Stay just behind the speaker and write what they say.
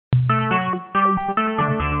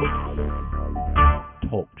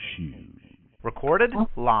recorded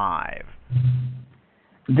live.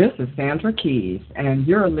 This is Sandra Keys, and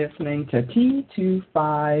you're listening to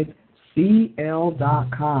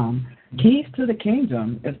T25CL.com. Keys to the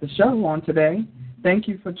Kingdom is the show on today. Thank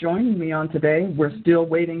you for joining me on today. We're still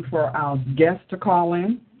waiting for our guest to call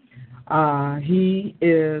in. He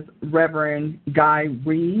is Reverend Guy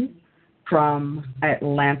Reeves from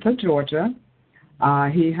Atlanta, Georgia.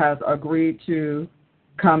 He has agreed to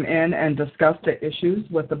come in and discuss the issues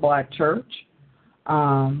with the Black church.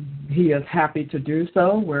 He is happy to do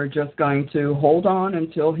so. We're just going to hold on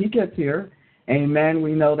until he gets here. Amen.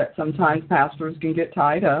 We know that sometimes pastors can get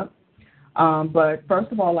tied up. But first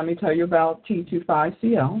of all, let me tell you about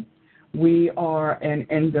T25CL. We are an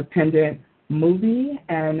independent movie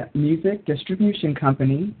and music distribution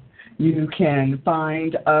company. You can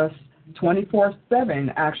find us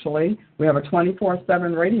 24/7, actually. We have a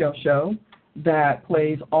 24/7 radio show that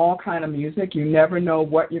plays all kind of music. You never know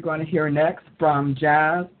what you're going to hear next, from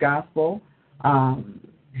jazz, gospel,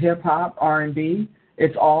 hip-hop, R&B.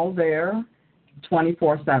 It's all there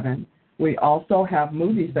 24/7. We also have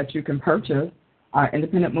movies that you can purchase,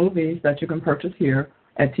 independent movies that you can purchase here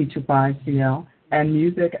at T25CL, and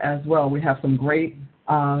music as well. We have some great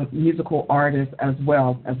musical artists as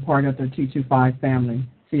well as part of the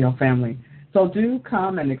T25CL family. So do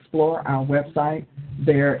come and explore our website.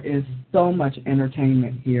 There is so much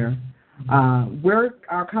entertainment here.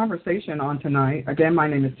 Our conversation on tonight, again, my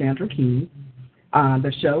name is Sandra Keys.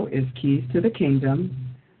 The show is Keys to the Kingdom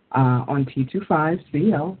on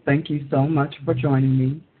T25CL. Thank you so much for joining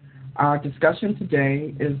me. Our discussion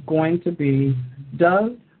today is going to be,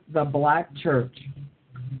 does the Black church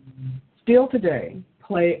still today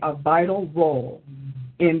play a vital role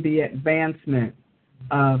in the advancement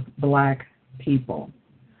of Black people?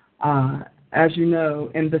 As you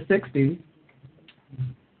know, in the 60s,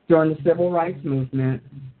 during the Civil Rights Movement,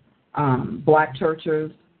 Black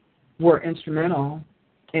churches were instrumental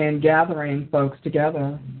in gathering folks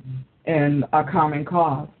together in a common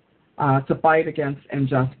cause to fight against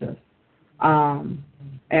injustice.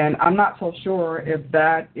 And I'm not so sure if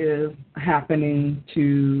that is happening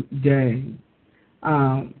today.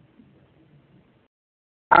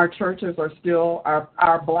 Our churches are still,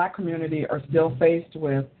 our Black community are still faced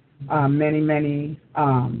with many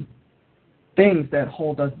things that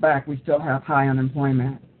hold us back. We still have high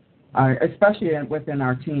unemployment, especially within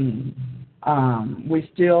our teens. We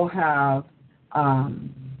still have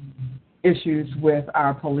issues with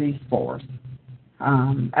our police force,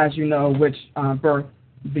 as you know, which birthed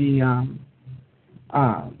the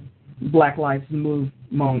Black Lives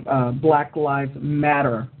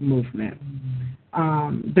Matter movement.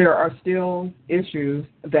 There are still issues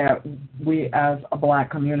that we as a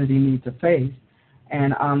Black community need to face,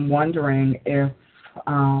 and I'm wondering if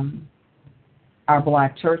our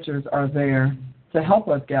Black churches are there to help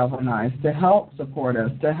us galvanize, to help support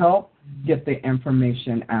us, to help get the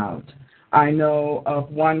information out. I know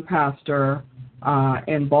of one pastor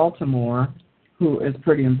in Baltimore who is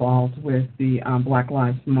pretty involved with the Black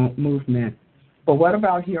Lives movement. But what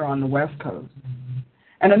about here on the West Coast?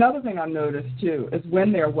 And another thing I noticed, too, is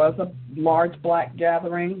when there was a large Black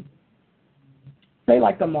gathering, say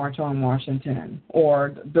like the March on Washington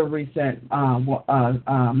or the recent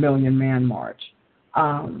Million Man March,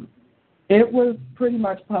 it was pretty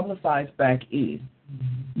much publicized back east.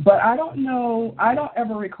 But I don't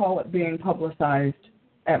ever recall it being publicized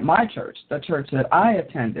at my church, the church that I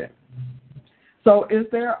attended. So is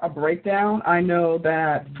there a breakdown? I know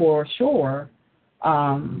that for sure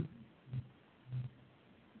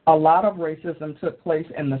a lot of racism took place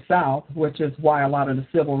in the South, which is why a lot of the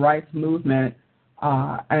civil rights movement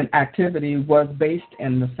and activity was based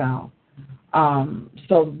in the South.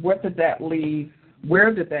 So where did that leave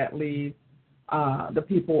the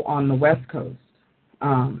people on the West Coast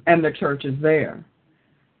and the churches there?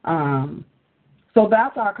 So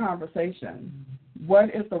that's our conversation. What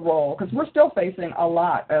is the role? Because we're still facing a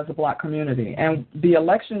lot as a Black community, and the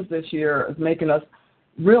elections this year is making us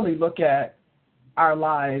really look at our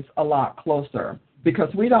lives a lot closer,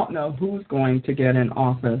 because we don't know who's going to get in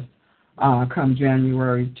office come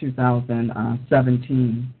January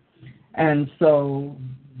 2017. And so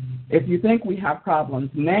if you think we have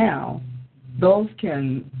problems now, those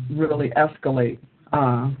can really escalate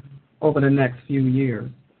over the next few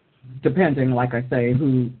years, depending, like I say,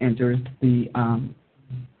 who enters the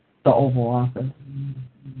Oval Office.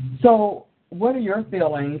 So what are your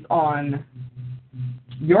feelings on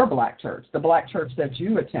your Black church, the Black church that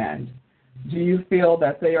you attend? Do you feel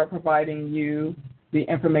that they are providing you the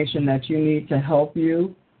information that you need to help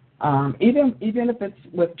you, even if it's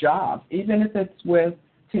with jobs, even if it's with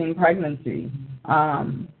teen pregnancy,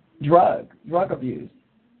 drug abuse.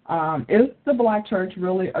 Is the Black church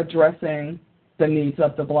really addressing the needs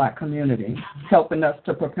of the Black community, helping us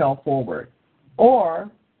to propel forward? Or,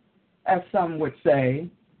 as some would say,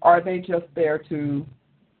 are they just there to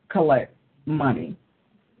collect money?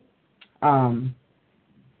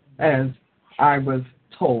 As I was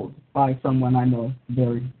told by someone I know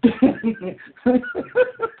very.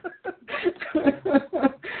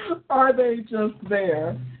 Are they just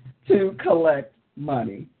there to collect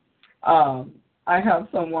money? I have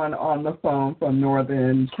someone on the phone from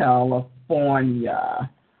Northern California.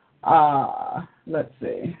 Let's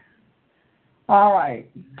see. All right.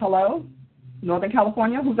 Hello? Northern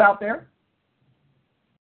California? Who's out there?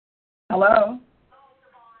 Hello?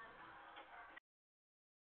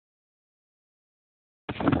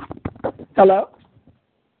 Hello?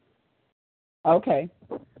 Okay.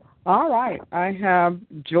 All right. I have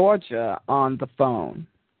Georgia on the phone.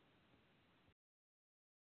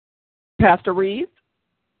 Pastor Reeves?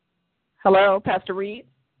 Hello, Pastor Reeves?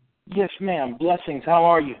 Yes, ma'am. Blessings. How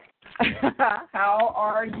are you? How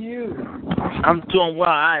are you? I'm doing well.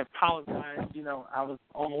 I apologize. I was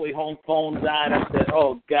on the way home, phone died. I said,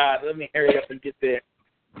 oh, God, let me hurry up and get there.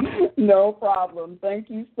 No problem. Thank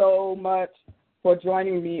you so much for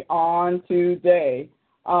joining me on today.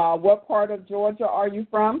 What part of Georgia are you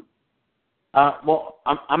from? Well,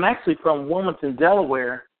 I'm actually from Wilmington,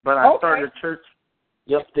 Delaware, but I started a church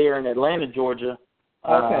up there in Atlanta, Georgia.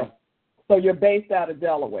 Okay. So you're based out of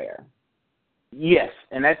Delaware. Yes,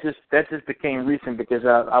 and that just became recent because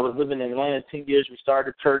I was living in Atlanta 10 years. We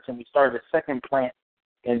started a church, and we started a second plant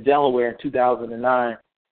in Delaware in 2009,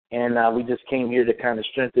 and we just came here to kind of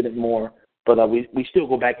strengthen it more. But we still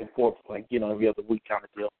go back and forth, like, every other week kind of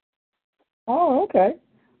deal. Oh, okay.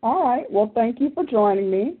 All right. Well, thank you for joining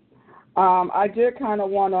me. I did kind of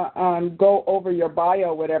want to go over your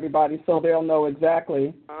bio with everybody so they'll know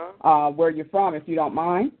exactly where you're from, if you don't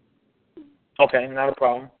mind. Okay, not a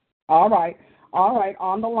problem. All right.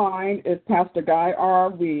 On the line is Pastor Guy R.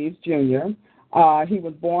 Reeves, Jr. He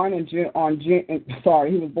was born June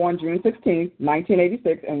 16,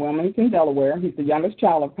 1986, in Wilmington, Delaware. He's the youngest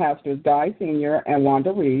child of Pastors Guy Sr. and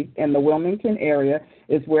Wanda Reeves. In the Wilmington area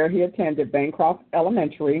is where he attended Bancroft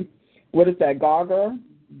Elementary. What is that? Gauger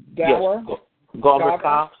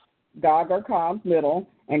Cobbs Middle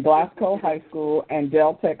and Glasgow High School and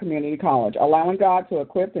Del Tech Community College, allowing God to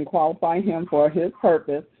equip and qualify him for his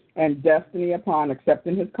purpose and destiny upon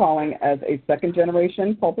accepting his calling as a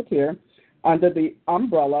second-generation pulpiteer under the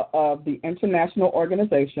umbrella of the international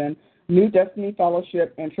organization New Destiny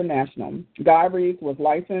Fellowship International. Guy Reeves was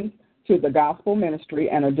licensed to the gospel ministry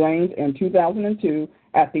and ordained in 2002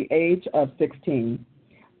 at the age of 16.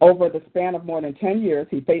 Over the span of more than 10 years,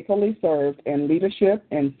 he faithfully served in leadership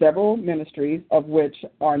in several ministries, of which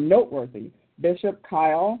are noteworthy: Bishop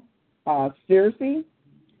Kyle Searcy,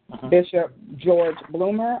 Bishop George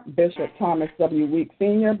Bloomer, Bishop Thomas W. Weeks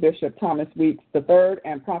Sr., Bishop Thomas Weeks III,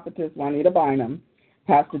 and Prophetess Juanita Bynum,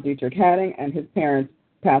 Pastor Dietrich Hadding, and his parents,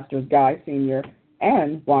 Pastors Guy Sr.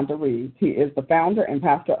 and Wanda Reeves. He is the founder and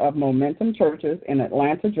pastor of Momentum Churches in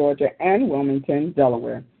Atlanta, Georgia, and Wilmington,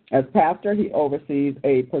 Delaware. As pastor, he oversees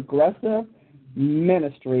a progressive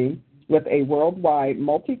ministry with a worldwide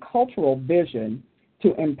multicultural vision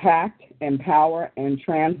to impact, empower, and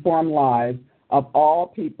transform lives of all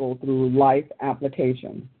people through life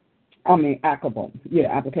application. Biblical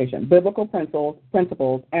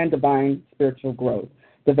principles, and divine spiritual growth,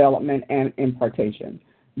 development, and impartation.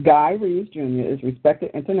 Guy Reeves, Jr. is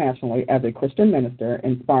respected internationally as a Christian minister,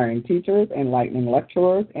 inspiring teachers, enlightening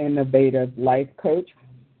lecturers, innovative life coach,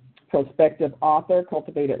 prospective author,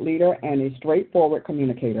 cultivated leader, and a straightforward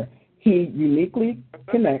communicator. He uniquely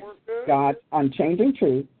connects God's unchanging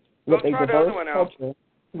truth with a diverse culture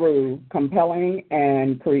through compelling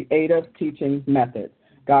and creative teaching methods.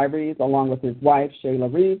 Guy Reeves, along with his wife,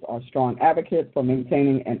 Shayla Reeves, are strong advocates for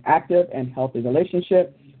maintaining an active and healthy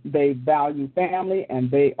relationship. They value family, and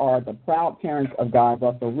they are the proud parents of Guy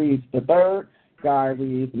Russell Reeves III. Guy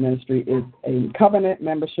Reeves Ministry is a covenant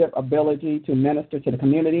membership ability to minister to the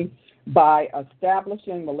community by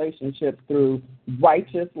establishing relationships through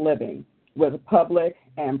righteous living with public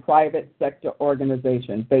and private sector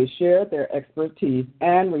organizations. They share their expertise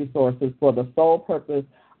and resources for the sole purpose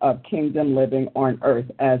of kingdom living on earth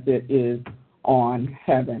as it is on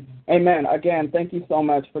heaven. Amen. Again, thank you so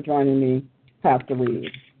much for joining me, Pastor Reeves.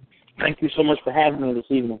 Thank you so much for having me this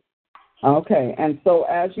evening. Okay, and so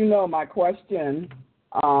as you know, my question,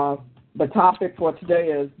 the topic for today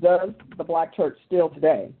is, does the Black church still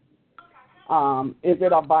today? Is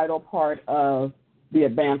it a vital part of the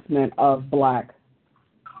advancement of Black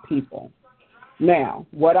people? Now,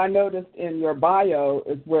 what I noticed in your bio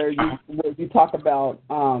is where you talk about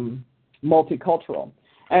multicultural.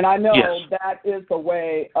 And I know that is the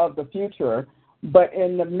way of the future, but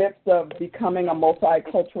in the midst of becoming a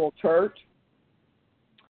multicultural church,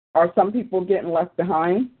 are some people getting left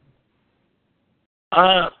behind?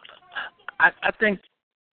 I think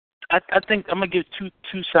I'm gonna give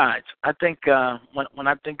two sides. I think when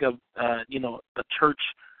I think of a church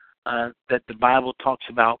that the Bible talks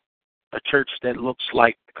about, a church that looks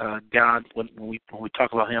like God when we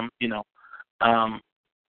talk about Him,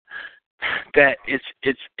 that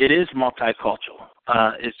it is multicultural.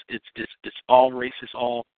 It's all races,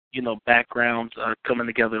 all backgrounds coming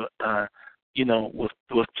together,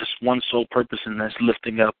 with just one sole purpose, and that's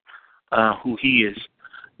lifting up who He is.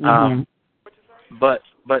 Mm-hmm. But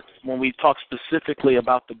when we talk specifically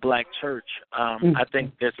about the black church, I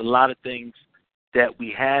think there's a lot of things that we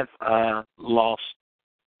have lost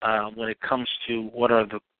when it comes to what are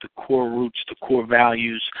the core roots, the core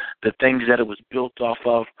values, the things that it was built off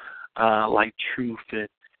of, like truth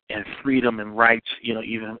and freedom and rights,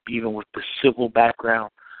 even with the civil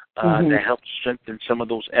background that helped strengthen some of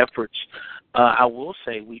those efforts. I will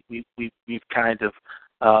say we've kind of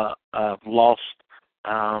lost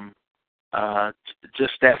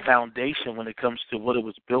just that foundation when it comes to what it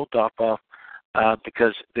was built off of,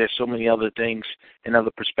 because there's so many other things and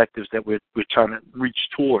other perspectives that we're trying to reach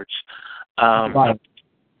towards. Right.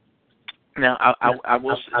 Now, I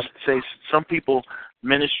will say some people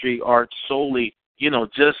ministry are solely,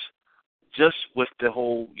 just with the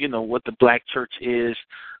whole, what the black church is,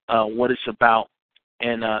 what it's about,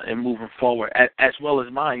 and moving forward, as well as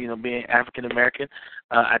mine. Being African American,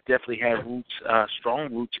 I definitely have roots,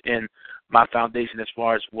 strong roots in my foundation as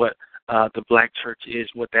far as what the black church is,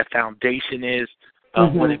 what that foundation is,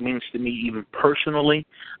 what it means to me, even personally,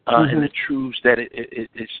 and the truths that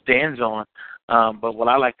it stands on. But what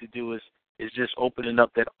I like to do is just open it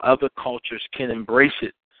up that other cultures can embrace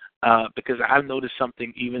it. Because I've noticed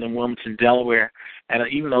something even in Wilmington, Delaware, and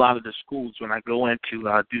even a lot of the schools when I go in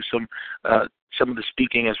to do some of the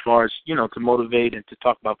speaking as far as, to motivate and to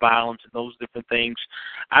talk about violence and those different things,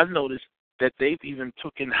 I've noticed that they've even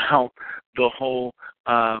taken out the whole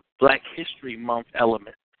Black History Month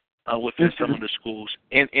element within some of the schools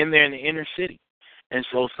and there in the inner city. And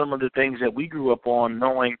so some of the things that we grew up on,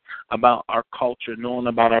 knowing about our culture, knowing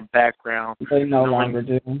about our background, they no longer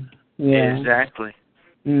do. Yeah. Exactly.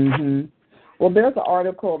 Mm-hmm. Well, there's an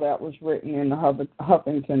article that was written in the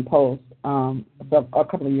Huffington Post a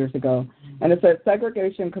couple of years ago, and it says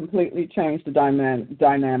segregation completely changed the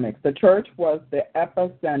dynamics. The church was the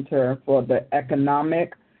epicenter for the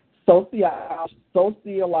economic,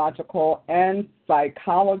 sociological, and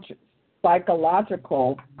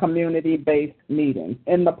psychological community-based meetings.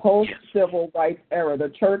 In the post-civil rights era, the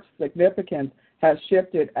church's significance has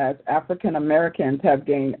shifted as African Americans have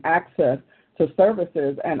gained access to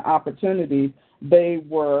services and opportunities they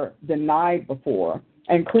were denied before.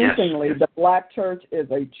 Increasingly, the black church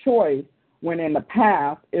is a choice when in the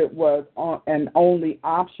past it was an only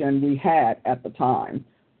option we had at the time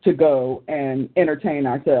to go and entertain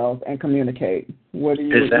ourselves and communicate. What is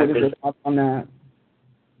your thoughts on that?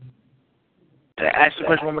 Ask the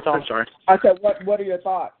question one more time. I'm sorry. I said, what are your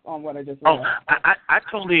thoughts on what I just said? Oh, I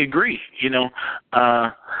totally agree.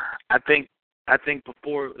 I think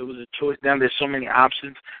before it was a choice. Now there's so many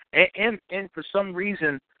options, and for some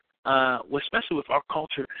reason, especially with our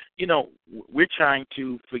culture, we're trying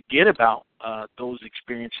to forget about those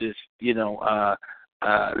experiences.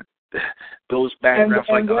 Those backgrounds.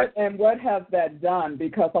 And what has that done?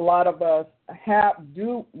 Because a lot of us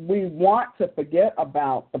we want to forget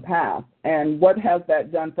about the past, and what has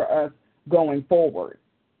that done for us going forward?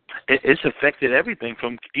 It's affected everything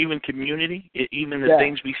from even community, even the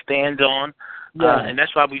things we stand on, and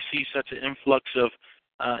that's why we see such an influx of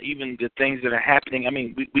even the things that are happening. I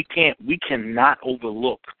mean, we cannot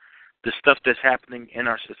overlook the stuff that's happening in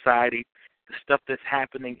our society, the stuff that's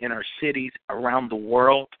happening in our cities around the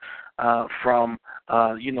world, from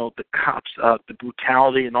the cops, the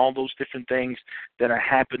brutality, and all those different things that are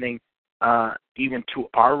happening even to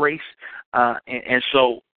our race, and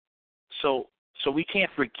so we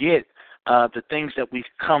can't forget the things that we've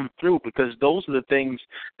come through, because those are the things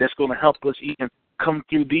that's going to help us even come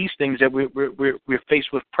through these things that we're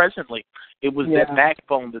faced with presently. It was that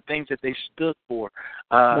backbone, the things that they stood for,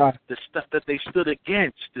 the stuff that they stood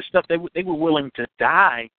against, the stuff they were willing to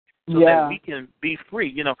die so that we can be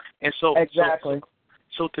free. And so exactly.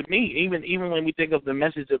 So to me, even when we think of the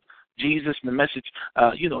message Jesus and the message,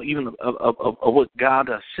 even of what God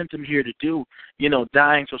sent him here to do,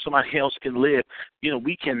 dying so somebody else can live.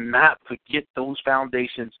 We cannot forget those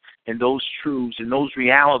foundations and those truths and those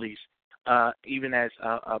realities, even as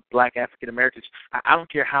Black African Americans. I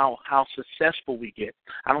don't care how successful we get.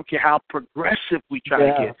 I don't care how progressive we try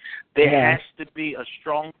to get. There has to be a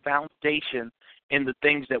strong foundation in the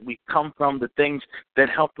things that we come from, the things that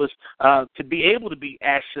help us to be able to be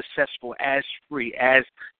as successful, as free, as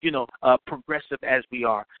progressive as we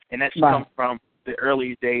are, and that's come from the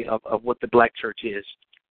early day of what the Black church is.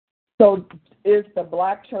 So, is the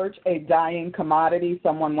Black church a dying commodity?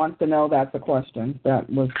 Someone wants to know. That's a question that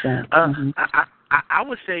was sent. I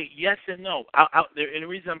would say yes and no. And the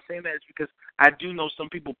reason I'm saying that is because I do know some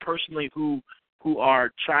people personally who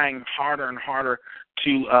are trying harder and harder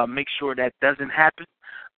to make sure that doesn't happen.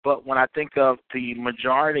 But when I think of the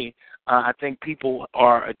majority, I think people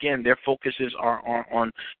are, again, their focuses are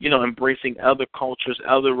on embracing other cultures,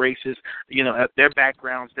 other races, their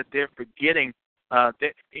backgrounds, that they're forgetting. I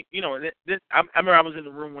remember I was in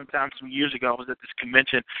the room one time some years ago. I was at this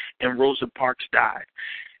convention, and Rosa Parks died.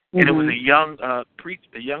 And it was a young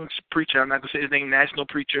preacher, I'm not going to say his name, national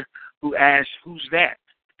preacher, who asked, "Who's that?"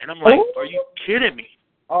 And I'm like, "Are you kidding me?"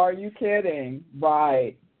 Are you kidding?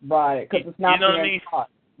 Right. Because it's not being taught.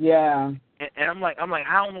 Yeah. And I'm like,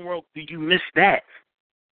 how in the world do you miss that?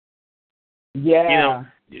 Yeah.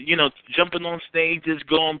 Jumping on stages,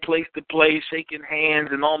 going place to place, shaking hands,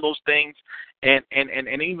 and all those things, and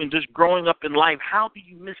even just growing up in life. How do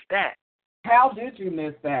you miss that? How did you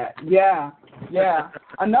miss that? Yeah.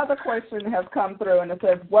 Another question has come through, and it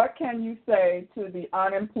says, what can you say to the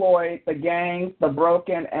unemployed, the gangs, the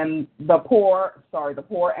broken, and the poor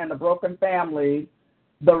and the broken families,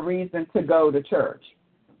 the reason to go to church?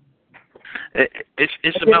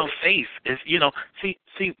 It's about faith.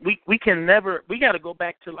 We can never. We got to go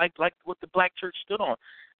back to like what the Black church stood on.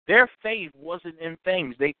 Their faith wasn't in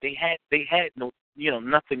things. They had no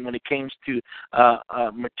nothing when it came to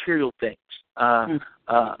material things,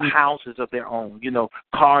 houses of their own,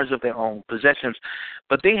 cars of their own, possessions.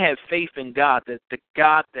 But they had faith in God, that the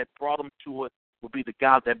God that brought them to it would be the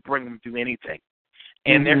God that bring them through anything.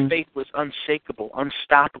 And their faith was unshakable,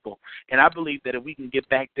 unstoppable. And I believe that if we can get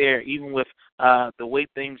back there, even with the way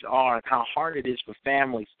things are and how hard it is for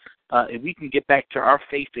families, if we can get back to our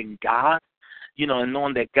faith in God, and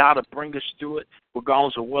knowing that God will bring us through it,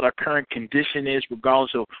 regardless of what our current condition is,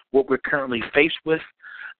 regardless of what we're currently faced with,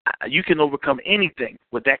 you can overcome anything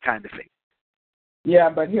with that kind of faith. Yeah,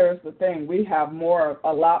 but here's the thing. We have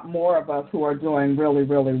a lot more of us who are doing really,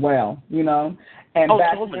 really well, And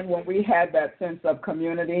back then when we had that sense of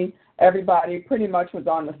community, everybody pretty much was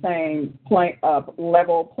on the same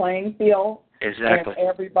level playing field. Exactly. And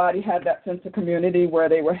everybody had that sense of community where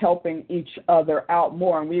they were helping each other out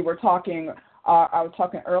more. And we were talking, I was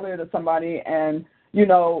talking earlier to somebody, and,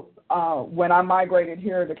 when I migrated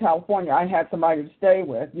here to California, I had somebody to stay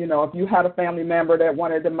with. If you had a family member that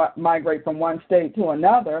wanted to migrate from one state to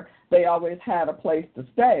another, they always had a place to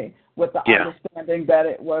stay, with the understanding that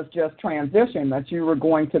it was just transition, that you were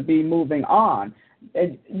going to be moving on.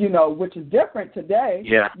 And, which is different today.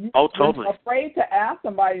 Yeah. Totally. You're afraid to ask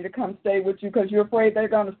somebody to come stay with you because you're afraid they're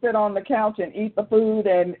going to sit on the couch and eat the food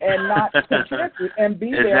and not contribute and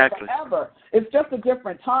be there forever. It's just a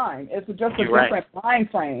different time. It's just a different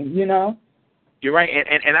mind frame, You're right.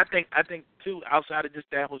 And I think too, outside of just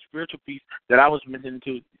that whole spiritual piece that I was mentioning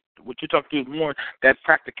too, what you talked to more, that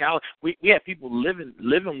practicality. We have people living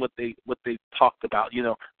what they talked about,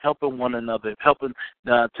 helping one another, helping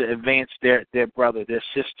to advance their brother, their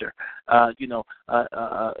sister, and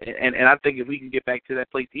I think if we can get back to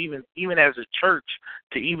that place, even as a church,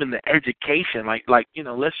 to even the education, like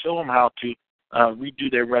let's show them how to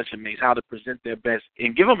redo their resumes, how to present their best,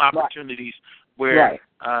 and give them opportunities where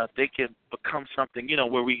they can become something,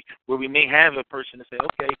 where we may have a person to say,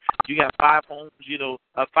 okay, you got 5 homes,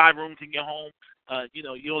 5 rooms in your home,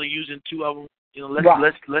 you're only using 2 of them.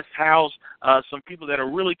 Let's house some people that are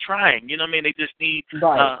really trying. They just need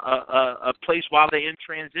a place while they're in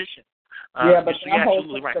transition. But that whole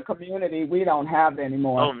the community we don't have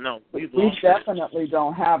anymore. Oh no, we definitely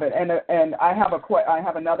don't have it. And I have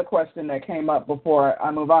another question that came up before I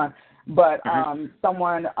move on. But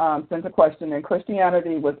someone sent a question, and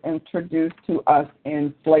Christianity was introduced to us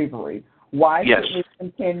in slavery. Why should we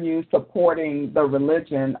continue supporting the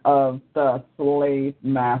religion of the slave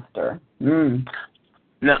master? No,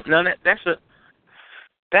 that's a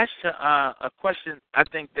question I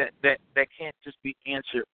think that can't just be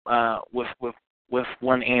answered with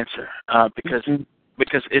one answer because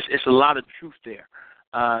it's a lot of truth there.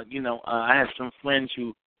 I have some friends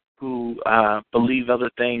who who believe other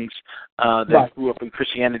things that grew up in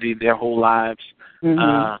Christianity their whole lives.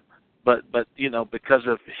 But because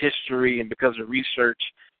of history and because of research,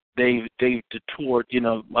 they've detoured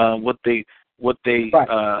what they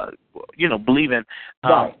believe in.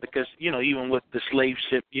 Because even with the slave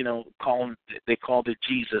ship, they called it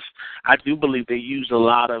Jesus. I do believe they use a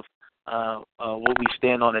lot of what we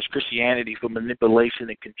stand on as Christianity for manipulation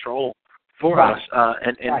and control for us.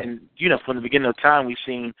 And from the beginning of time, we've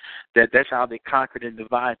seen that that's how they conquered and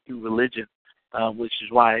divided through religion, which is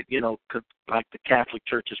why, like the Catholic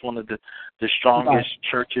Church is one of the strongest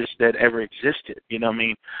churches that ever existed. You know what I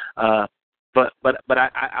mean? But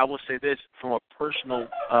I will say this from a personal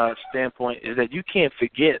standpoint is that you can't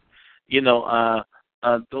forget,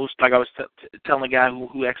 those, like I was telling a guy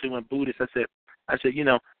who actually went Buddhist. I said,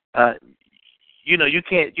 you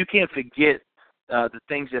can't forget the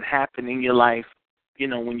things that happened in your life,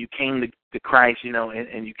 when you came to Christ,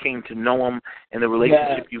 and you came to know Him and the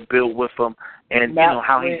relationship you built with Him, and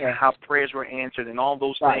how prayers were answered and all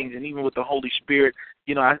those things, and even with the Holy Spirit,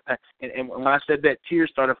 and when I said that, tears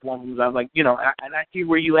started flowing. I was like, and I hear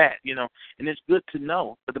where you at, and it's good to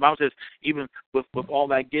know. But the Bible says, even with all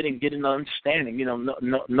that getting understanding,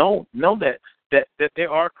 know that there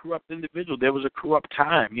are corrupt individuals. There was a corrupt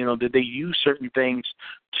time, that they use certain things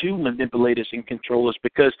to manipulate us and control us,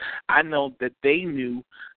 because I know that they knew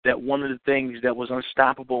that one of the things that was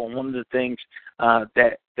unstoppable and one of the things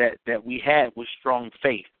that we had was strong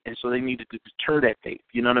faith. And so they needed to deter that faith,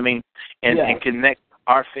 you know what I mean, and connect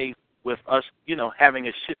our faith with us, having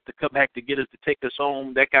a ship to come back to get us, to take us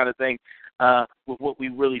home, that kind of thing, with what we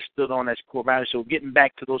really stood on as core values. So getting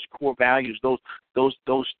back to those core values, those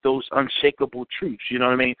unshakable truths, you know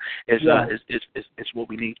what I mean, is what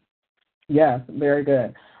we need. Yes, very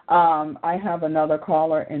good. I have another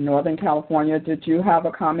caller in Northern California. Did you have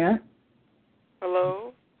a comment?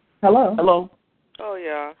 Hello. Hello. Oh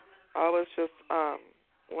yeah, I was just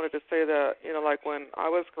wanted to say that like when I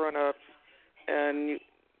was growing up, and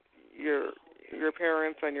your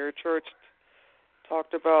parents and your church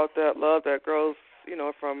talked about that love that grows,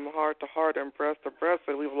 from heart to heart and breast to breast,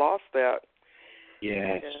 and we've lost that.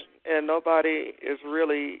 Yes. And nobody is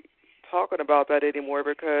really talking about that anymore,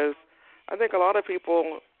 because I think a lot of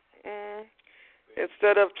people,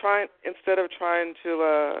 instead of trying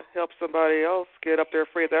to help somebody else get up there,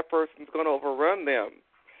 afraid that person's going to overrun them.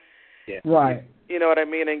 Yeah. Right. You know what I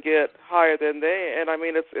mean, and get higher than they. And I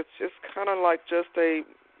mean, it's just kind of like just a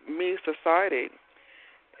me society.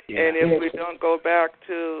 Yeah. And if we don't go back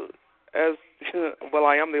to, as well,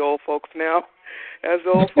 I am the old folks now, as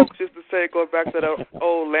the old folks used to say, go back to the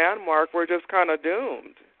old landmark, we're just kind of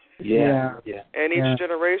doomed. Yeah. And each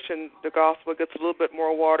generation, the gospel gets a little bit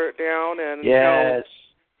more watered down, and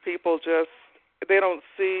people just, they don't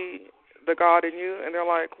see the God in you, and they're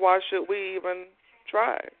like, why should we even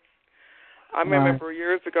try? I remember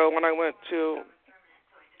years ago when I went to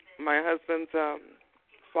my husband's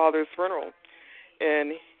father's funeral,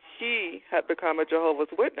 and he had become a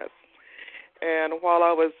Jehovah's Witness. And while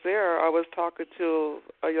I was there, I was talking to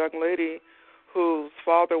a young lady whose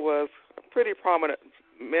father was a pretty prominent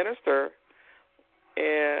minister,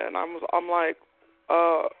 and I'm like,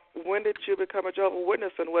 when did you become a Jehovah's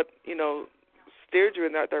Witness, and what steered you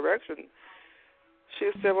in that direction?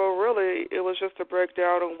 She said, well, really, it was just a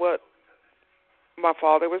breakdown on what my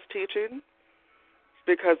father was teaching,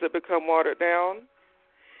 because it become watered down.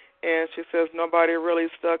 And she says nobody really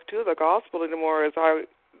stuck to the gospel anymore, at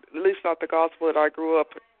least not the gospel that I grew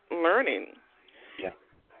up learning. Yeah.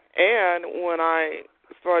 And when I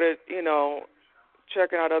started,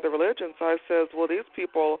 checking out other religions, I says, well, these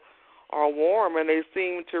people are warm, and they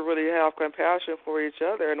seem to really have compassion for each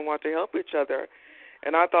other and want to help each other.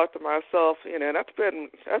 And I thought to myself,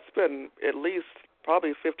 that's been at least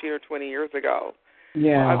probably 15 or 20 years ago.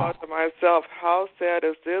 Yeah. I thought to myself, how sad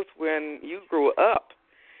is this when you grew up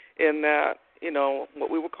in that, what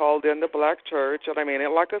we would call then the black church. And I mean,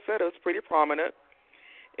 like I said, it was pretty prominent.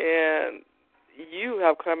 And you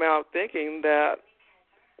have come out thinking that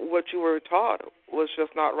what you were taught was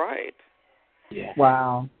just not right. Yeah.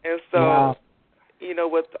 Wow. And so,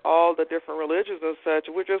 with all the different religions and such,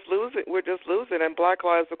 we're just losing. And Black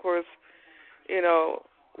lives, of course,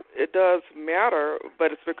 it does matter,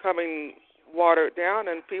 but it's becoming watered down,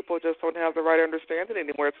 and people just don't have the right understanding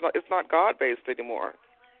anymore. It's not God-based anymore.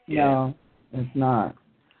 No, it's not.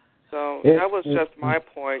 So that was just my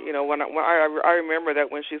point. When I remember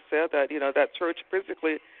that when she said that, that church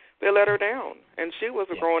physically, they let her down, and she was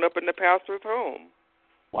growing up in the pastor's home.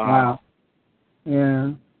 Wow.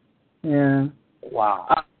 Yeah.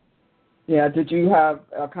 Wow. Did you have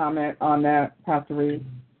a comment on that, Pastor Reeves?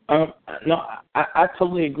 No, I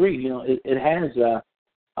totally agree. You know, it has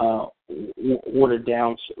watered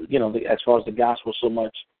down, you know, as far as the gospel so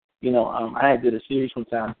much. You know, I did a series one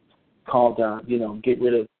time called, you know, get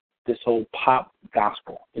rid of this whole pop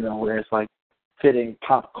gospel, you know, where it's like fitting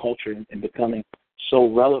pop culture and becoming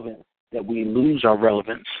so relevant that we lose our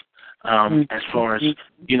relevance as far as,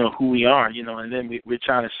 you know, who we are, you know, and then we're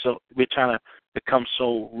trying to become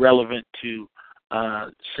so relevant to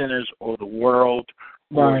sinners or the world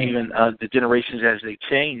or even the generations as they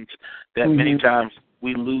change that many times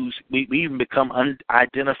we even become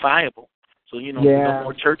unidentifiable. So, you know, no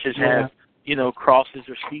more churches have, you know, crosses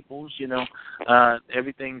or steeples, you know,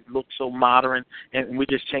 everything looks so modern, and we're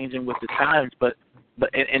just changing with the times. But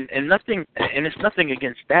nothing, and it's nothing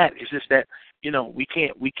against that. It's just that, you know, we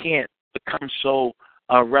can't become so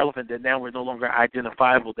relevant that now we're no longer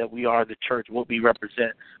identifiable that we are the church, what we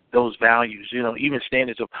represent, those values, you know, even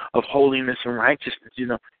standards of holiness and righteousness, you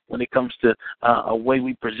know, when it comes to a way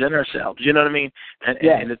we present ourselves, you know what I mean,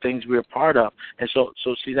 and the things we're a part of. And so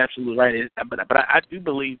she's absolutely right. But I do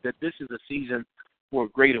believe that this is a season for a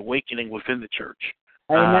great awakening within the church.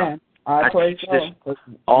 Amen. I teach this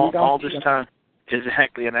all this time.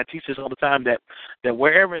 Exactly, and I teach this all the time that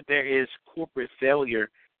wherever there is corporate failure,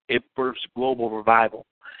 it births global revival.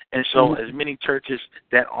 And so as many churches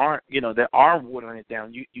that aren't, you know, that are watering it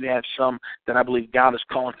down, you have some that I believe God is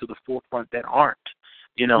calling to the forefront that aren't,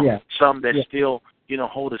 you know, some that still, you know,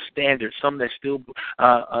 hold a standard, some that still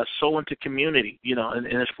sow into community, you know, and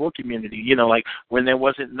it's for community, you know, like when there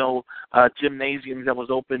wasn't no gymnasiums that was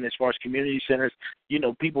open as far as community centers, you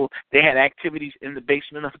know, people, they had activities in the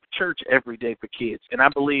basement of the church every day for kids. And I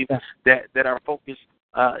believe that our focus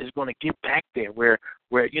is going to get back there where,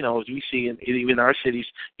 you know, as we see in even our cities,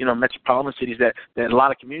 you know, metropolitan cities, that a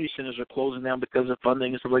lot of community centers are closing down because of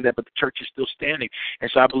funding and stuff like that, but the church is still standing.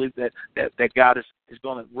 And so I believe that God is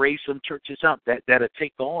going to raise some churches up that'll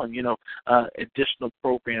take on, you know, additional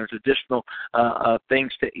programs, additional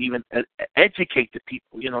things to even educate the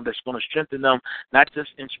people, you know, that's going to strengthen them, not just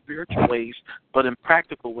in spiritual ways, but in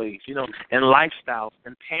practical ways, you know, and lifestyles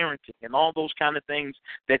and parenting and all those kind of things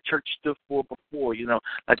that church stood for before, you know.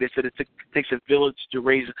 Like they said, it takes a village to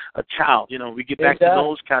raise a child. You know, we get back to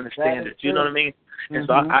those kind of standards. You know what I mean? And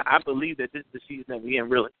so I believe that this is the season that we're in,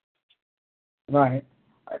 really. Right.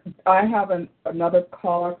 I have another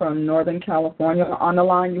caller from Northern California on the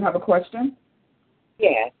line. You have a question?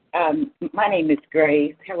 Yes. My name is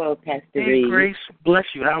Grace. Hello, Pastor Reeves. Hey, Grace. Bless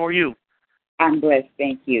you. How are you? I'm blessed,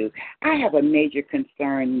 thank you. I have a major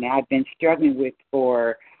concern I've been struggling with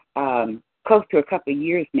for close to a couple of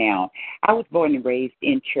years now. I was born and raised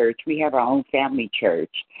in church. We have our own family church.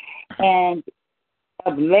 And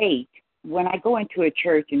of late, when I go into a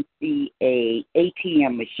church and see a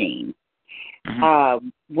ATM machine,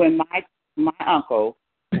 when my uncle,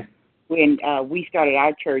 when we started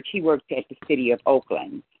our church, he worked at the city of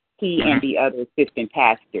Oakland, he and the other assistant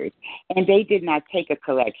pastors, and they did not take a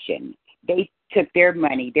collection. They took their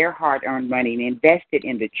money, their hard-earned money, and invested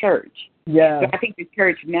in the church. Yeah. So I think the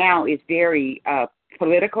church now is very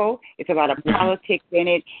political. It's a lot of politics in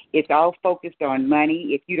it. It's all focused on money.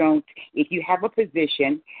 If you have a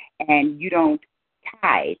position and you don't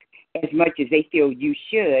tithe as much as they feel you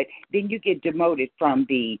should, then you get demoted from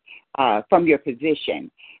your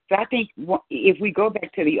position. So I think if we go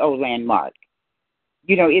back to the old landmark,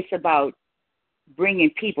 you know, it's about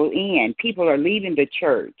bringing people in. People are leaving the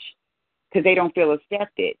church because they don't feel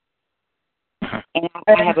accepted. And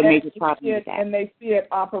I have a major problem with that. And they see it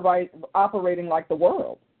operating like the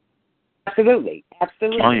world. Absolutely.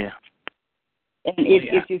 Oh, yeah. And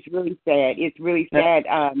it's just really sad. It's really sad.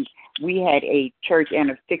 We had a church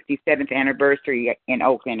 67th anniversary in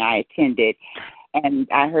Oakland. I attended, and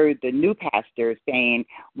I heard the new pastor saying,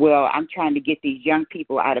 well, I'm trying to get these young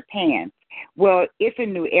people out of pants. Well, it's a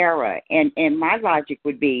new era, and my logic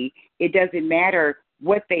would be it doesn't matter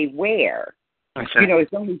what they wear. Okay. You know, as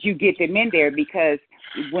long as you get them in there, because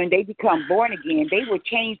when they become born again, they will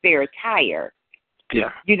change their attire. Yeah.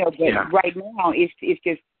 You know, but right now it's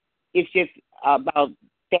just about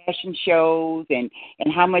fashion shows and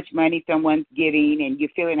how much money someone's giving, and you're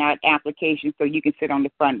filling out applications so you can sit on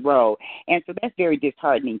the front row. And so that's very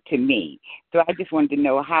disheartening to me. So I just wanted to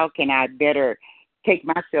know, how can I better take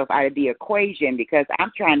myself out of the equation, because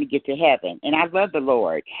I'm trying to get to heaven, and I love the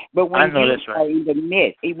Lord. But when are in the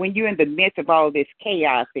midst, when you're in the midst of all this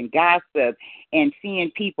chaos and gossip and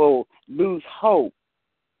seeing people lose hope,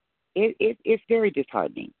 it's very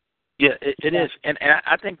disheartening. Yeah, it is, and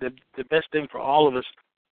I think the best thing for all of us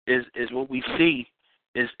is what we see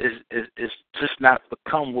is just not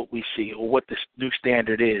become what we see or what the new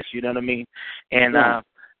standard is. You know what I mean? And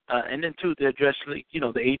And then too, to address the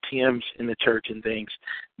ATMs in the church and things.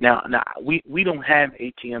 Now we don't have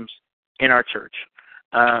ATMs in our church,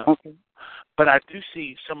 Okay. but I do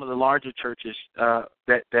see some of the larger churches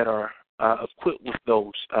that are equipped with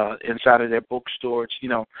those inside of their bookstores.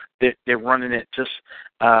 They're running it just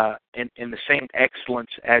in the same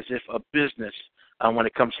excellence as if a business when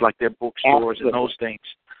it comes to like their bookstores and those things.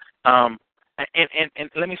 And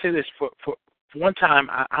let me say this for one time,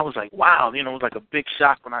 I was like, wow, it was like a big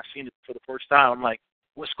shock when I seen it for the first time. I'm like,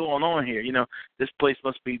 what's going on here? This place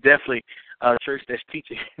must be definitely a church that's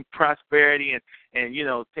teaching prosperity and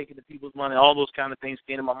taking the people's money. All those kind of things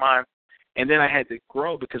came to my mind. And then I had to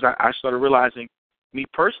grow because I started realizing, me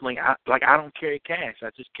personally, I don't carry cash. I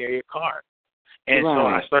just carry a card. And so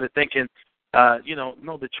I started thinking,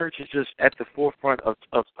 no, the church is just at the forefront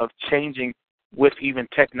of changing with even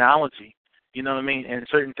technology. You know what I mean? And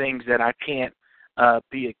certain things that I can't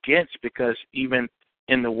be against, because even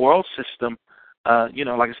in the world system,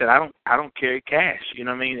 like I said, I don't carry cash. You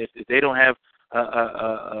know what I mean? If they don't have,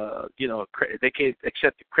 they can't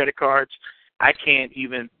accept the credit cards, I can't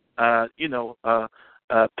even,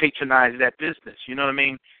 patronize that business. You know what I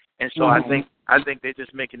mean? And so I think they're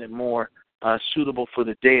just making it more suitable for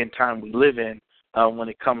the day and time we live in when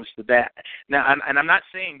it comes to that. Now, and I'm not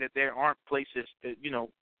saying that there aren't places that,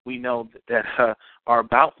 we know that are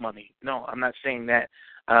about money. No, I'm not saying that.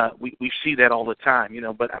 We see that all the time,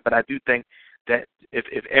 but I do think that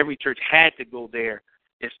if every church had to go there,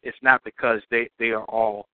 it's not because they are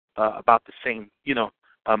all about the same,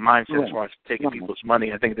 mindset as far as taking people's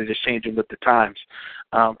money. I think they're just changing with the times.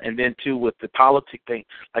 And then too, with the politic thing,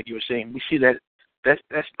 like you were saying, we see that's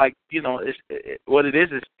like, what it is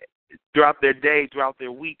throughout their day, throughout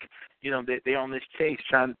their week, they're on this chase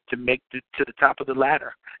trying to make it to the top of the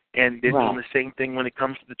ladder. And they're doing the same thing when it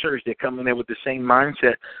comes to the church. They're coming there with the same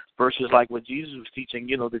mindset versus like what Jesus was teaching,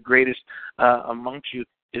 the greatest amongst you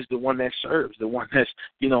is the one that serves, the one that's,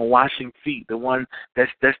 washing feet, the one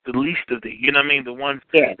that's the least of the, you know what I mean? The ones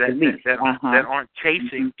that aren't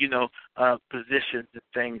chasing, positions and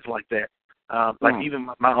things like that. Like even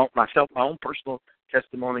my own personal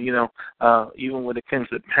testimony, even when it comes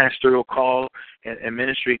to pastoral call and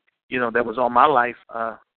ministry, that was all my life,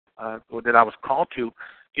 or that I was called to,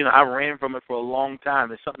 I ran from it for a long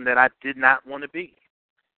time. It's something that I did not want to be.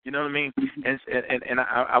 You know what I mean? And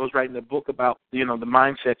I was writing a book about, the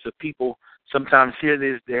mindsets of people. Sometimes here it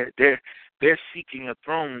is, they're seeking a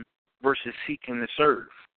throne versus seeking to serve.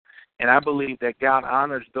 And I believe that God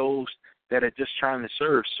honors those that are just trying to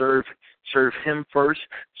serve Him first,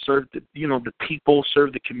 serve the people,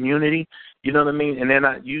 serve the community. You know what I mean? And they're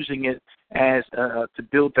not using it as to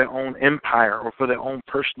build their own empire or for their own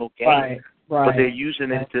personal gain. Right. But they're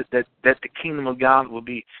using it that the kingdom of God will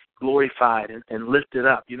be glorified and lifted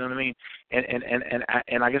up. You know what I mean?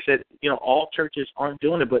 And like I said, all churches aren't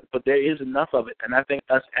doing it, but there is enough of it. And I think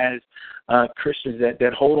us as Christians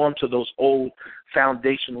that hold on to those old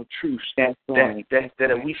foundational truths that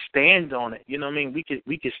if we stand on it, you know what I mean,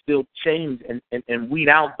 we could still change and weed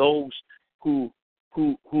out those who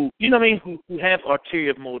you know what I mean, who have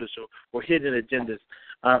ulterior motives or hidden agendas.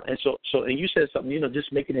 And you said something,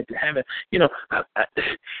 just making it to heaven.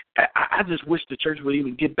 I just wish the church would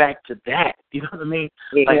even get back to that. You know what I mean?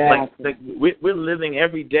 Yeah. Like we're living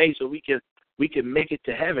every day so we can make it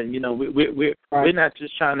to heaven. We're not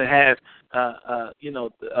just trying to have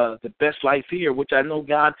the best life here, which I know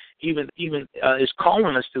God even is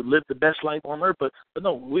calling us to live the best life on earth. But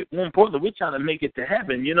no, more importantly, we're trying to make it to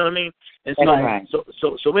heaven. You know what I mean? And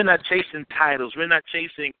so we're not chasing titles. We're not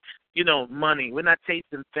chasing money. We're not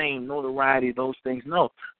chasing fame, notoriety, those things. No,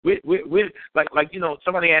 we're like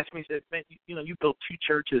somebody asked me, said, man, you built two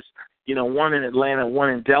churches, one in Atlanta,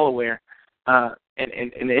 one in Delaware, and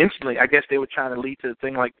instantly, I guess they were trying to lead to the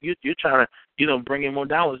thing like you're trying to bring in more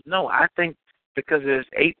dollars. No, I think because there's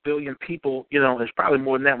 8 billion people, there's probably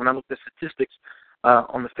more than that when I look at statistics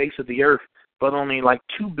on the face of the earth, but only like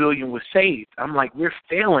 2 billion were saved. I'm like, we're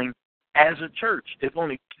failing as a church if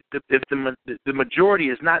the majority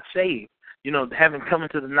is not saved, haven't come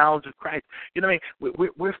into the knowledge of Christ. You know what I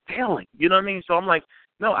mean? We're failing. You know what I mean? So I'm like,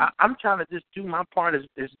 no, I'm trying to just do my part is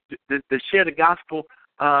to share the gospel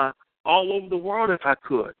all over the world if I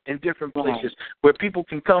could, in different places where people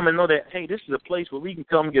can come and know that, hey, this is a place where we can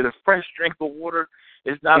come get a fresh drink of water.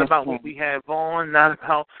 It's not about what we have on, not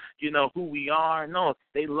about, who we are. No,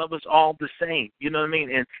 they love us all the same. You know what I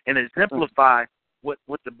mean? And exemplify what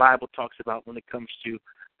the Bible talks about when it comes to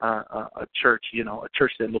a church, a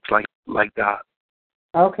church that looks like God.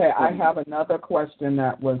 Okay, I have another question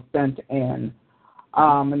that was sent in,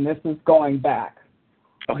 and this is going back,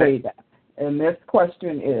 way back. And this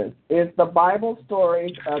question is the Bible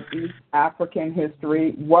stories of East African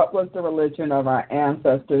history? What was the religion of our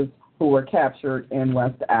ancestors who were captured in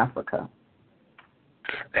West Africa?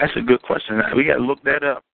 That's a good question. We got to look that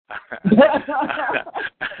up.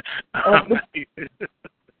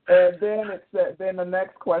 And then the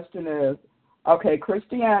next question is, okay,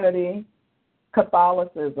 Christianity,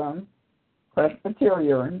 Catholicism,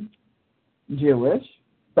 Presbyterian, Jewish,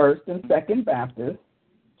 First and Second Baptist,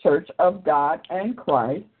 Church of God and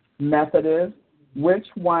Christ, Methodist, which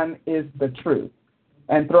one is the truth?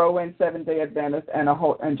 And throw in Seventh-day Adventist and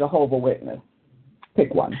Jehovah's Witness.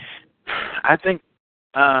 Pick one. I think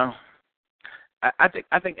I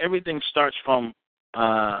think everything starts from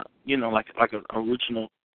like an original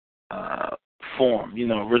form,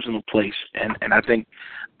 original place, and I think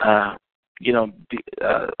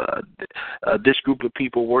this group of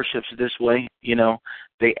people worships this way.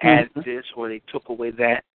 They add this or they took away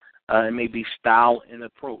that. It may be style and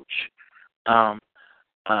approach, and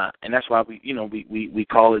that's why we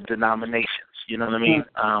call it denominations. You know what I mean?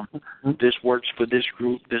 This works for this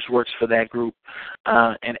group. This works for that group,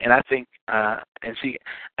 and I think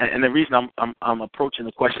and the reason I'm approaching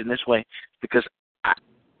the question this way is because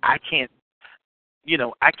I can't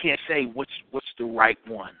say what's the right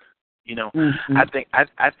one.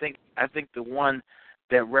 I think the one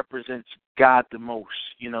that represents God the most.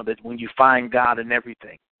 That when you find God in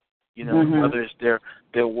everything. Whether it's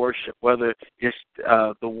their worship, whether it's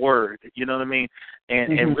the word, you know what I mean?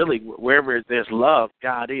 And really, wherever there's love,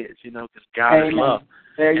 God is, because God is love.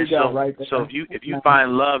 There you go, right there. So if you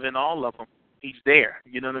find love in all of them, He's there,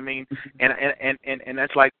 you know what I mean? And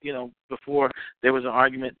that's like, before there was an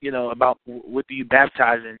argument, about what do you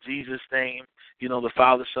baptize in, Jesus' name, the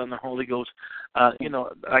Father, Son, and the Holy Ghost.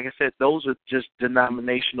 Like I said, those are just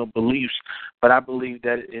denominational beliefs. But I believe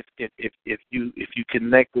that if you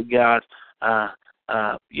connect with God, and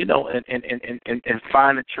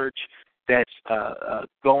find a church that's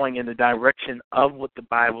going in the direction of what the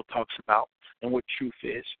Bible talks about and what truth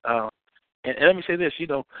is. And let me say this,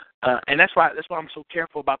 and that's why I'm so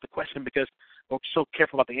careful about the question or so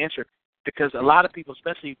careful about the answer. Because a lot of people,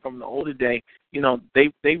 especially from the older day,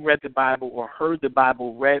 they read the Bible or heard the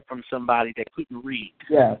Bible read from somebody that couldn't read.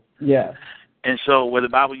 Yeah. And so where the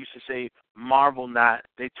Bible used to say, marvel not,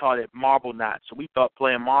 they taught it marble not. So we thought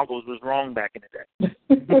playing marbles was wrong back in the day.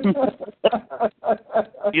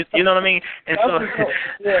 you know what I mean? And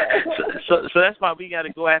so that's why we got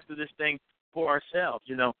to go after this thing for ourselves,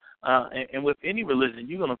 and with any religion,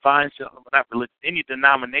 you're going to find something, not religion, any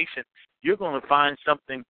denomination, you're going to find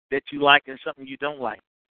something that you like and something you don't like.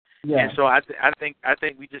 Yeah. And so I think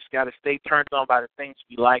we just got to stay turned on by the things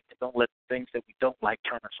we like and don't let the things that we don't like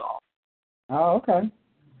turn us off. Oh, okay.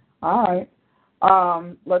 All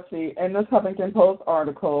right. Let's see. In this Huffington Post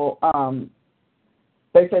article,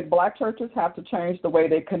 they said black churches have to change the way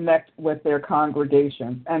they connect with their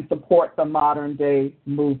congregations and support the modern-day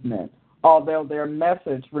movement, although their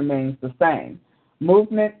message remains the same.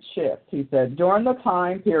 Movement shifts, he said. During the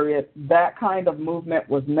time period, that kind of movement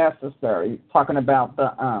was necessary, talking about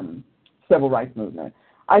the civil rights movement.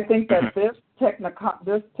 I think that this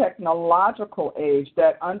technological age,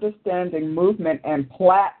 that understanding movement and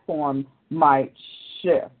platform might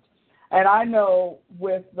shift. And I know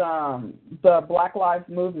with the Black Lives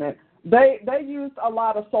Movement, they used a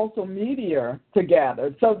lot of social media to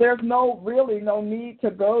gather. So there's no need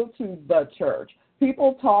to go to the church.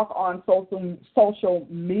 People talk on social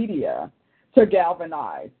media to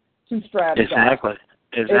galvanize, to strategize. Exactly.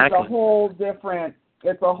 It's a whole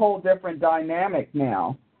different dynamic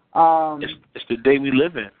now. It's the day we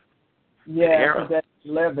live in. Yeah, the day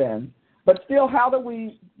we live in. But still,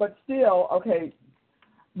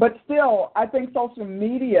 I think social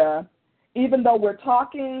media, even though we're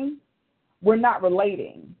talking, we're not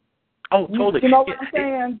relating. Oh, totally. You know what I'm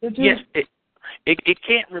saying? Yes, it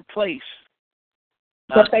can't replace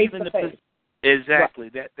the face-to-face. Exactly.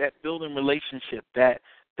 Right. That building relationship, that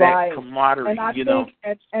camaraderie,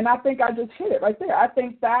 and I think I just hit it right there. I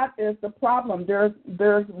think that is the problem.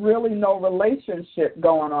 There's really no relationship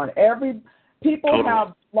going on. People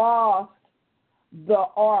have lost the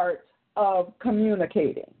art of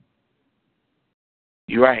communicating.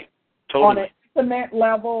 You're right. Totally. On an intimate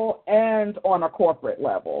level and on a corporate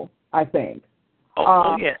level, I think.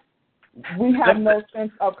 Yeah. We have no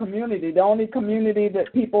sense of community. The only community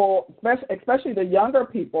that people, especially the younger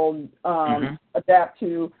people, adapt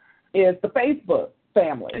to is the Facebook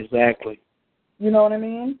family. Exactly. You know what I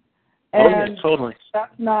mean? And totally.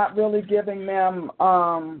 That's not really giving them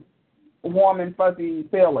warm and fuzzy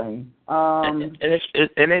feeling. And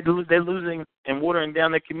they're losing and watering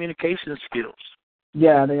down their communication skills.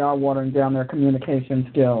 Yeah, they are watering down their communication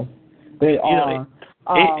skills. They are.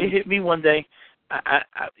 It hit me one day. I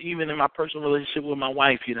even in my personal relationship with my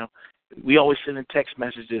wife, we always send in text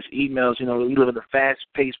messages, emails. We live in a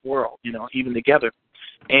fast-paced world, even together.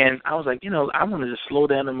 And I was like, I want to just slow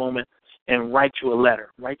down a moment and write you a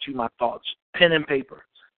letter, write you my thoughts, pen and paper.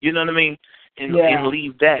 You know what I mean? And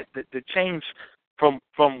leave that. The change from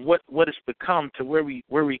what it's become to where we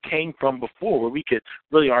came from before, where we could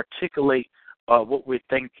really articulate what we're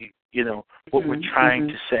thinking, what we're trying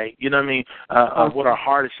to say, you know what I mean? What our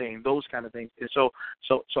heart is saying, those kind of things. And so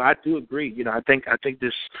I do agree. I think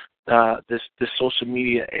this social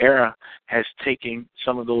media era has taken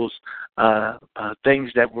some of those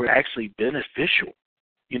things that were actually beneficial.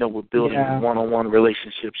 We're building one-on-one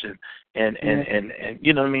relationships and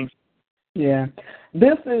you know what I mean? Yeah.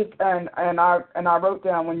 This is and I wrote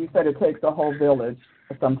down when you said it takes a whole village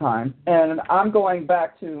sometimes. And I'm going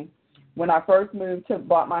back to when I first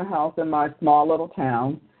bought my house in my small little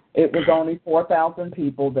town. It was only 4,000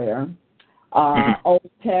 people there.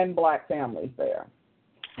 Only 10 black families there.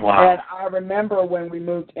 Wow. And I remember when we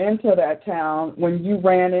moved into that town, when you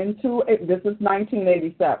ran into it, this is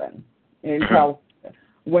 1987 in California.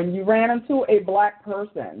 When you ran into a black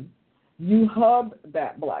person, you hugged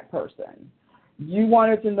that black person. You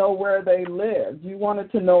wanted to know where they lived. You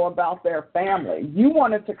wanted to know about their family. You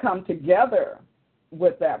wanted to come together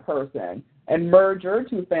with that person and merge your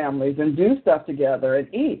two families and do stuff together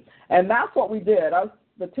and eat. And that's what we did.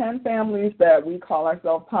 The 10 families that we call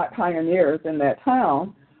ourselves pioneers in that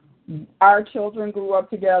town, our children grew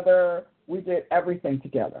up together. We did everything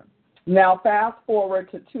together. Now, fast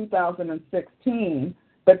forward to 2016,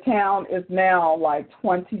 the town is now like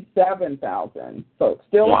 27,000 folks.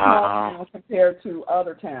 Still a small town compared to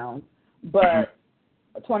other towns, but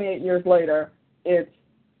 28 years later, it's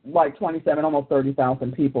like 27, almost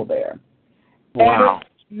 30,000 people there. Wow.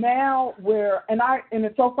 And now and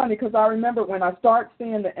it's so funny because I remember when I start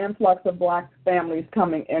seeing the influx of black families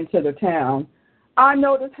coming into the town, I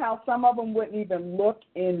noticed how some of them wouldn't even look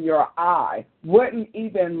in your eye, wouldn't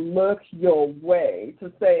even look your way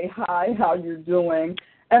to say, hi, how you're doing.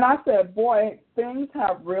 And I said, boy, things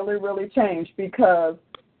have really, really changed because,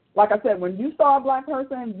 like I said, when you saw a black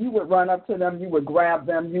person, you would run up to them, you would grab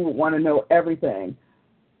them, you would want to know everything.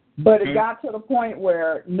 But it got to the point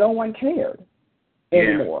where no one cared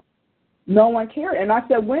anymore. No one cared. And I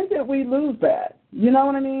said, when did we lose that? You know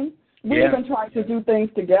what I mean? We even tried to do things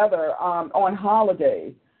together on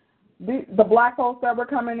holidays. The black folks that were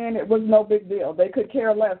coming in, it was no big deal. They could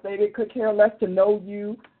care less. They could care less to know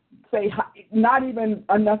you, say hi, not even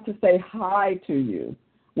enough to say hi to you,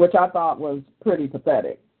 which I thought was pretty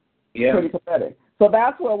pathetic. Yeah. Pretty pathetic. So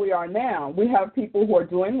that's where we are now. We have people who are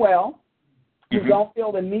doing well, who don't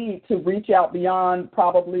feel the need to reach out beyond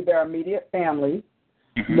probably their immediate families.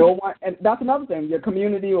 No one, and that's another thing. Your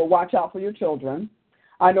community will watch out for your children.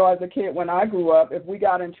 I know as a kid when I grew up, if we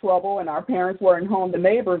got in trouble and our parents weren't home, the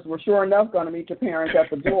neighbors were sure enough going to meet your parents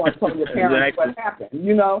at the door and tell your parents what happened,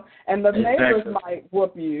 and the neighbors might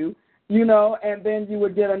whoop you, and then you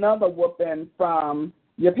would get another whooping from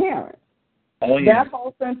your parents. Oh, yeah. That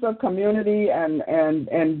whole sense of community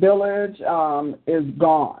and village is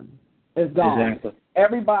gone. It's gone. Exactly.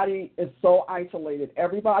 Everybody is so isolated.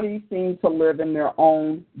 Everybody seems to live in their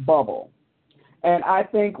own bubble. And I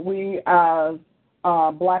think we as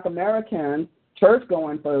black Americans,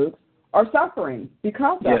 church-going folks, are suffering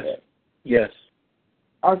because of it. Yes.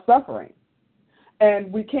 Are suffering.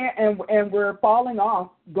 And we can't, and we're falling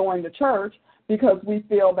off going to church because we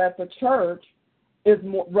feel that the church is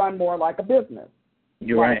run more like a business.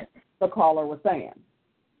 You're right. The caller was saying.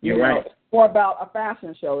 You're right. It's more about a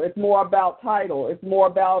fashion show. It's more about title. It's more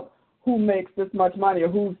about who makes this much money or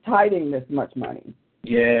who's tithing this much money.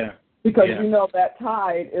 Yeah. Because you know that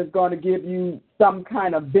tithe is going to give you some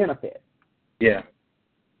kind of benefit. Yeah.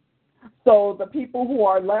 So the people who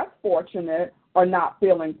are less fortunate are not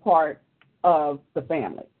feeling part of the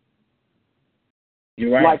family.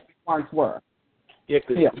 You're right. Like they once were. Yeah,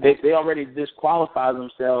 because they already disqualify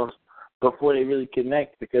themselves before they really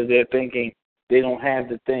connect because they're thinking they don't have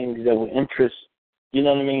the things that will interest, you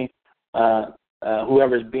know what I mean,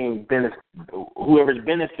 whoever's benefiting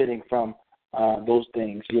from those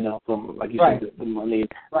things, from, like you said, the money,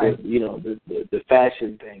 the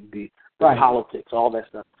fashion thing, the politics, all that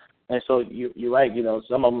stuff. And so you're right,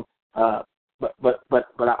 some of them,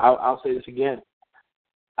 but I'll say this again.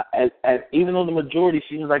 Even though the majority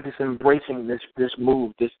seems like it's embracing this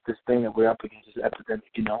move, this thing that we're up against, this epidemic,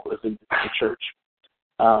 within the church,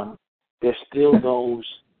 there's still those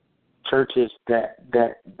churches that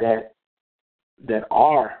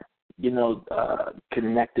are,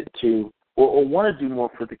 connected to or want to do more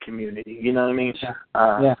for the community. You know what I mean?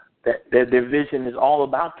 That their vision is all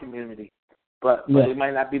about community, but it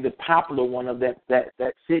might not be the popular one of that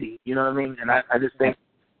city. You know what I mean? And I just think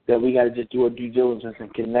that we got to just do our due diligence in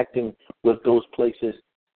connecting with those places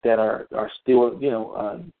that are still,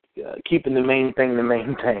 keeping the main thing the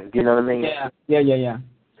main thing. You know what I mean? Yeah.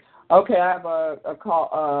 Okay, I have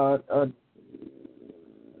a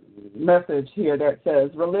message here that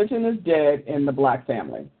says religion is dead in the black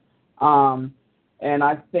family. And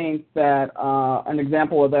I think that an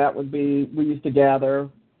example of that would be we used to gather,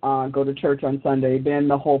 go to church on Sunday, then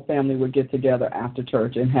the whole family would get together after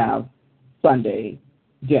church and have Sunday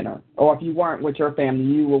dinner. Or if you weren't with your family,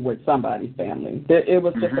 you were with somebody's family. It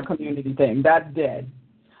was just a community thing. That's dead.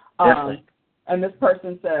 And this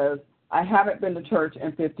person says, I haven't been to church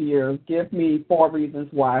in 50 years. Give me 4 reasons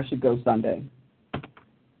why I should go Sunday.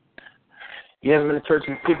 You haven't been to church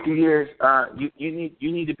in 50 years. You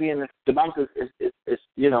need to be in the Bible says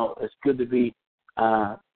it's good to be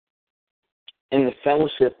in the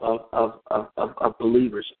fellowship of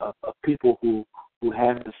believers, of people who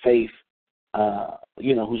have the faith,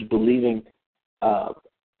 who's believing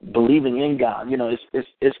in God.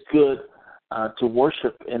 It's good to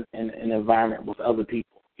worship in an environment with other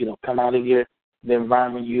people. Come out of the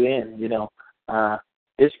environment you're in.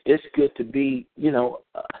 It's good to be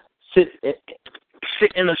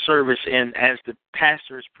sit in a service, and as the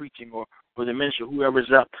pastor is preaching or the minister, whoever's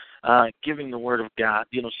up, giving the word of God,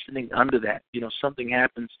 sitting under that, something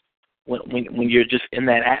happens when you're just in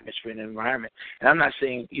that atmosphere and environment. And I'm not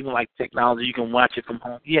saying even like technology, you can watch it from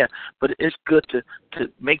home. Yeah, but it's good to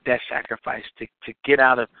make that sacrifice, to get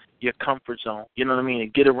out of your comfort zone, you know what I mean,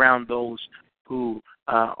 and get around those who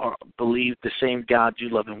believe the same God you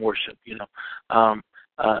love and worship,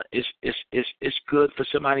 It's good for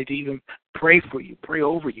somebody to even pray for you, pray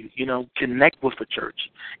over you, connect with a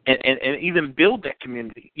church, and even build that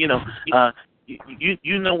community. You know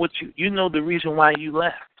the reason why you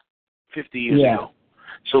left 50 years ago.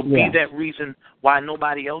 So be that reason why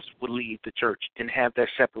nobody else would leave the church and have that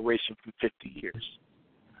separation from 50 years.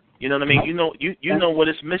 You know what I mean? You know what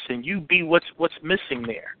is missing. You be what's missing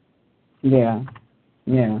there. Yeah.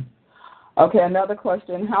 Okay, another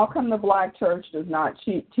question. How come the black church does not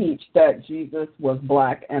teach that Jesus was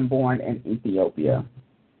black and born in Ethiopia?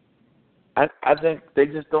 I think they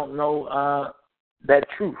just don't know that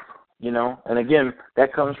truth, And again,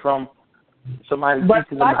 that comes from somebody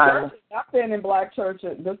teaching them how. I've been in black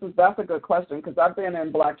churches. That's a good question, because I've been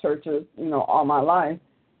in black churches, all my life,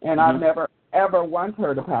 and I've never ever once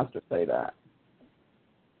heard a pastor say that.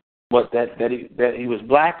 What, that he was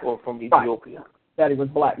black or from Ethiopia? That he was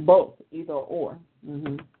black, both, either or.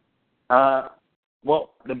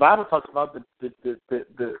 Well, the Bible talks about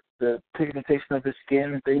the pigmentation of his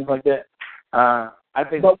skin and things like that. I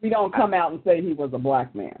think, but we don't come out and say he was a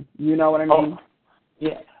black man. You know what I mean?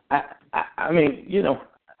 Yeah. I mean,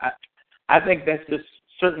 I think that's just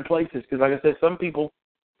certain places, because, like I said, some people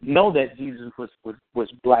know that Jesus was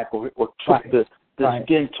black or took the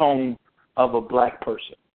skin tone of a black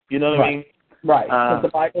person. You know what I mean? Right, because the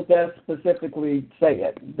Bible does specifically say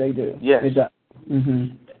it. They do. Yes. It does.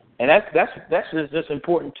 Mm-hmm. And that's just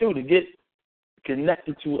important, too, to get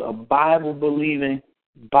connected to a Bible-believing,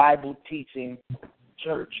 Bible-teaching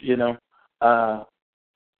church,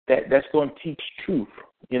 that's going to teach truth,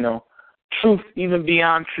 truth even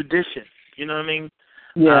beyond tradition, you know what I mean?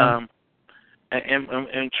 Yeah.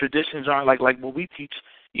 And traditions aren't like what we teach,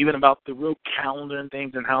 even about the real calendar and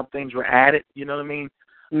things and how things were added, you know what I mean?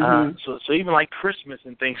 Mm-hmm. So even like Christmas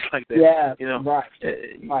and things like that. Yeah, right.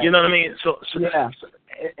 You know what I mean? So yeah.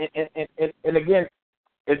 And again,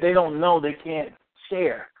 if they don't know, they can't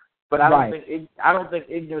share. But I don't think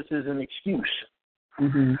ignorance is an excuse.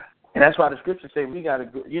 Mm-hmm. And that's why the scriptures say we got to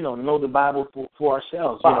know the Bible for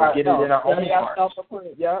ourselves. Get it in our own hearts.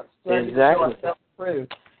 Yeah. Exactly.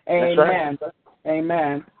 Amen. Right.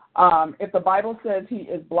 Amen. If the Bible says he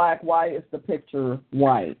is black, why is the picture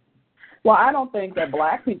white? Well, I don't think that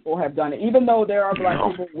black people have done it, even though there are black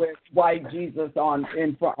people with white Jesus on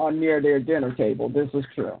near their dinner table. This is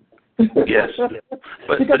true. Yes,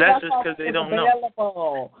 but that's just because they don't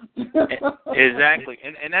know. Exactly,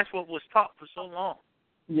 and that's what was taught for so long.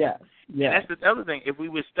 Yes. And that's the other thing. If we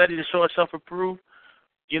would study to show ourselves approved,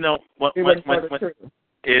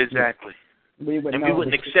 exactly, we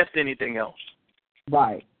wouldn't accept anything else.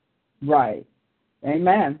 Right.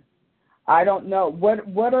 Amen. I don't know.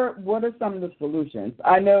 What are some of the solutions?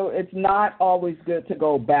 I know it's not always good to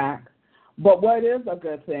go back, but what is a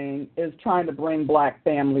good thing is trying to bring black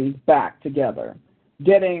families back together,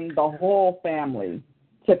 getting the whole family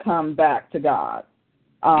to come back to God.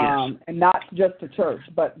 and not just to church,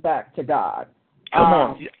 but back to God. Come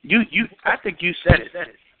on, you. I think you said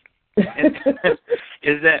it.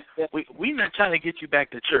 Is that we're not trying to get you back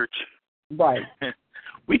to church, right?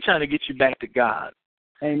 We're trying to get you back to God.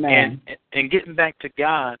 Amen. And getting back to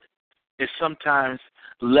God is sometimes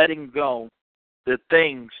letting go the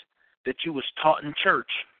things that you was taught in church.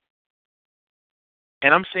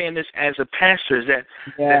 And I'm saying this as a pastor, that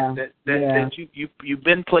you've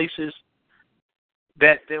been places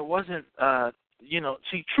that there wasn't,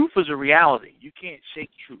 see, truth is a reality. You can't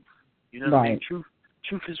shake truth. You know what I mean? Truth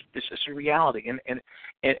is a reality.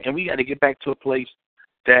 And we got to get back to a place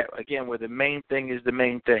that, again, where the main thing is the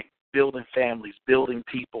main thing. Building families, building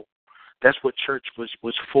people. That's what church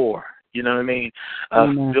was for. You know what I mean?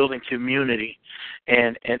 Building community.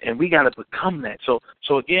 And we got to become that. So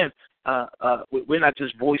again, we're not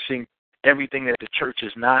just voicing everything that the church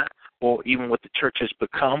is not or even what the church has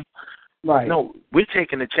become. Right. No, we're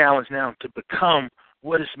taking the challenge now to become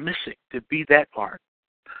what is missing, to be that part.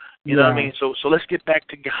 You know what I mean? So let's get back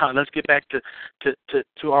to God. Let's get back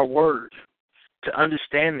to our word, to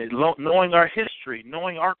understand it, knowing our history,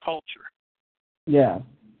 knowing our culture. Yeah.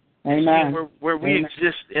 Amen. Where we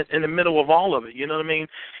exist in the middle of all of it. You know what I mean?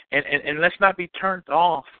 And let's not be turned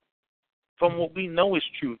off from what we know is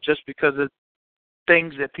true just because of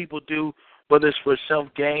things that people do, whether it's for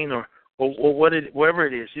self-gain or whatever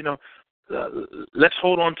it is. You know, let's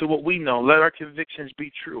hold on to what we know. Let our convictions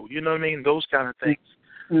be true. You know what I mean? Those kind of things.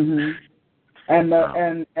 Mm-hmm. And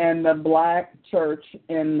the black church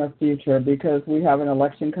in the future, because we have an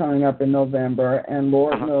election coming up in November, and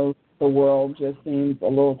Lord knows the world just seems a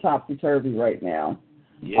little topsy-turvy right now.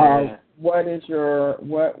 Yeah. What is your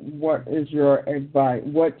advice?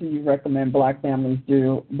 What do you recommend black families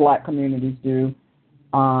do, black communities do,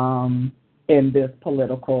 in this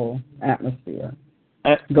political atmosphere?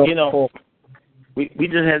 We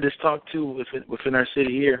just had this talk too within our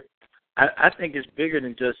city here. I think it's bigger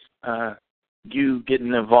than just you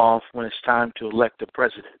getting involved when it's time to elect the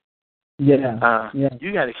president. Yeah.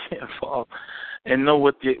 You got to get involved and know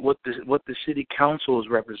what the city council is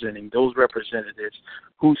representing. Those representatives,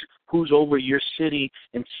 who's over your city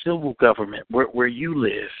and civil government, where you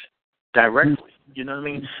live directly. You know what I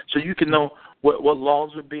mean? So you can know what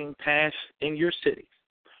laws are being passed in your cities,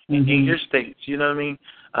 in your states. You know what I mean?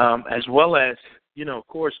 As well as, of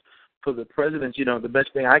course, for the presidents, the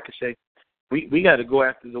best thing I could say, we got to go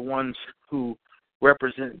after the ones who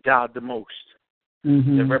represent God the most,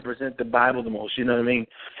 that represent the Bible the most. You know what I mean?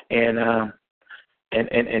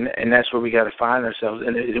 And that's where we got to find ourselves.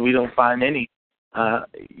 And if we don't find any, I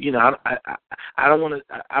don't want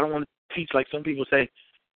to teach like some people say,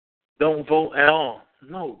 don't vote at all.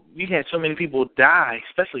 No, we had so many people die,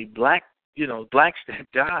 especially blacks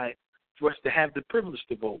that died for us to have the privilege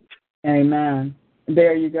to vote. Amen.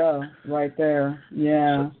 There you go, right there.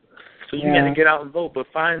 Yeah. So you got to get out and vote, but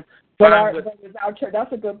find. But is our church?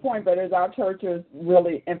 That's a good point. But is our churches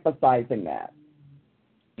really emphasizing that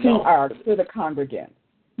to the congregants?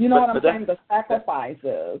 You know what I'm saying? The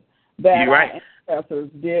sacrifices that our ancestors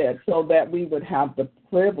did so that we would have the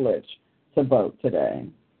privilege to vote today.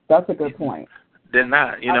 That's a good point. They're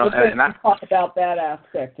not, and I talk about that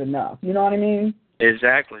aspect enough. You know what I mean?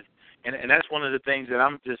 Exactly. And that's one of the things that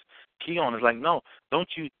I'm just key on is like, no, don't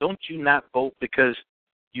you not vote because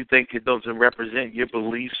you think it doesn't represent your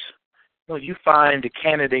beliefs. No, you find the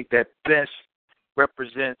candidate that best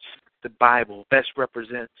represents the Bible, best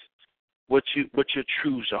represents what your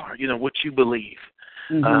truths are, what you believe.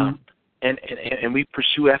 And we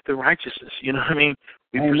pursue after righteousness, you know what I mean?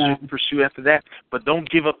 We pursue after that, but don't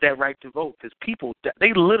give up that right to vote because people,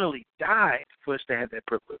 they literally died for us to have that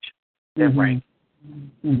privilege, that right.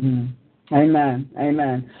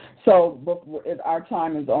 Amen. So our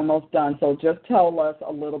time is almost done, so just tell us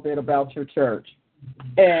a little bit about your church.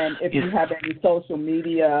 And if you have any social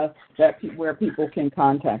media where people can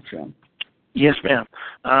contact you. Yes, ma'am.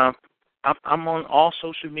 I'm on all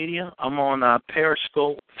social media. I'm on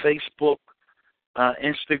Periscope, Facebook,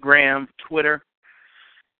 Instagram, Twitter,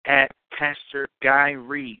 at Pastor Guy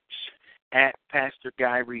Reeves. At Pastor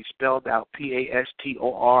Guy Reeves, spelled out PastorGuyReeves.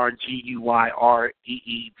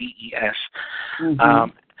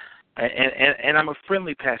 And I'm a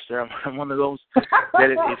friendly pastor. I'm one of those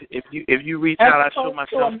that if you reach out, I show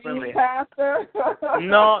myself friendly. Pastor?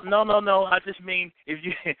 No. I just mean if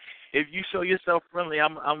you show yourself friendly,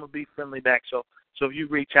 I'm gonna be friendly back. So if you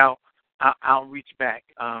reach out, I'll reach back.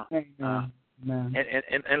 And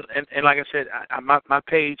like I said, my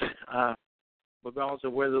page, regardless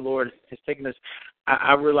of where the Lord has taken us,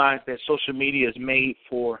 I realize that social media is made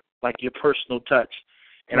for like your personal touch.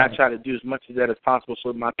 And I try to do as much of that as possible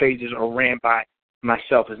so my pages are ran by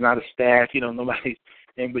myself. It's not a staff. Nobody's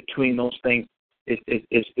in between those things.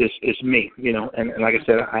 It's me. And like I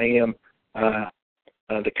said, I am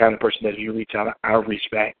the kind of person that if you reach out, I'll reach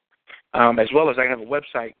back. As well as I have a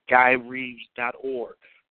website, GuyReeves.org.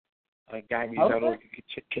 GuyReeves.org. You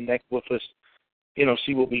can connect with us.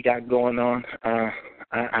 See what we got going on.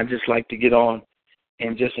 I just like to get on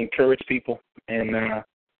and just encourage people, and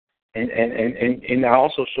I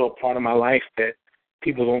also show a part of my life that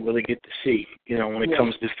people don't really get to see, when it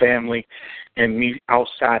comes to family and me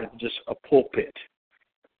outside of just a pulpit,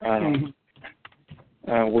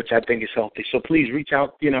 which I think is healthy. So please reach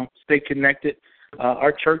out, stay connected.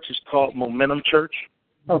 Our church is called Momentum Church.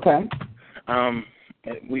 Okay.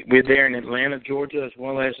 We're there in Atlanta, Georgia, as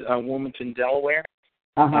well as Wilmington, Delaware.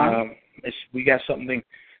 We got something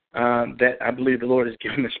that I believe the Lord has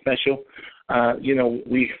given us special.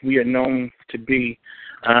 We are known to be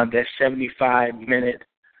that 75-minute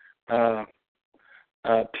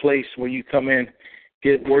place where you come in,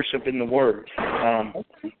 get worship in the Word.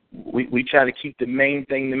 We try to keep the main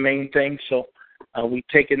thing. So we've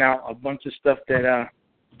taken out a bunch of stuff that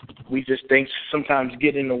we just think sometimes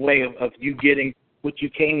get in the way of you getting what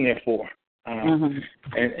you came there for. And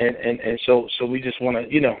so we just want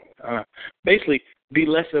to, basically be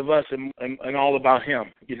less of us and all about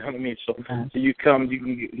Him. You know what I mean? So you can,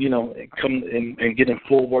 come and get in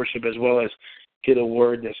full worship, as well as get a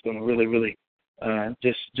word that's going to really, really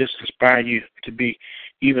just inspire you to be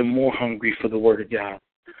even more hungry for the Word of God.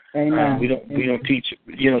 Amen. We don't teach,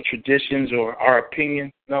 traditions or our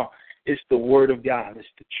opinion. No, it's the Word of God. It's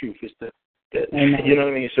the truth. It's the you know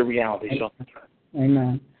what I mean? It's a reality. So.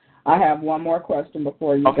 Amen. I have one more question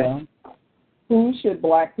before you go. Who should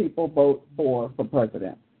black people vote for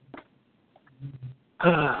president?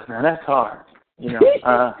 Now that's hard.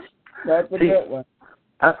 That's a good one.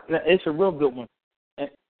 It's a real good one.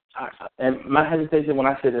 And my hesitation when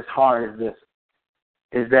I say it's hard is this: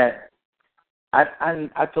 is that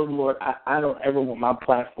I told the Lord I don't ever want my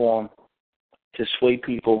platform to sway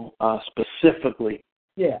people specifically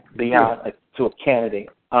beyond to a candidate.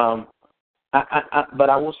 But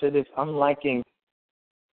I will say this: I'm liking,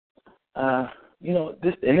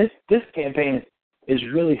 this campaign is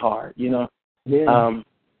really hard,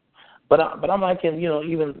 But I'm liking,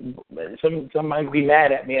 even some might be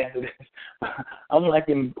mad at me after this. I'm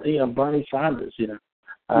liking, Bernie Sanders,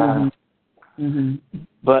 But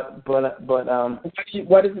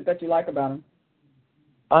what is it that you like about him?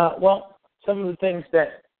 Well, some of the things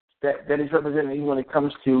that he's representing, even when it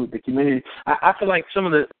comes to the community, I feel like some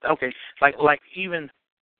of the like even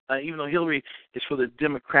though Hillary is for the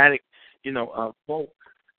Democratic, vote,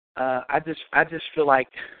 I just feel like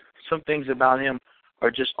some things about him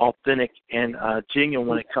are just authentic and genuine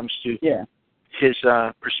when it comes to his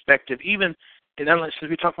perspective. Even, and unless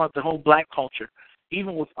we talk about the whole black culture,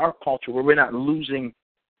 even with our culture, where we're not losing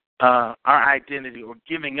our identity or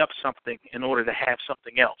giving up something in order to have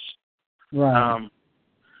something else. Right.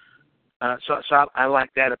 So I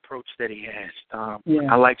like that approach that he has.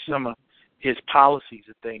 I like some of his policies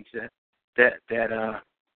and things that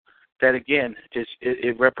again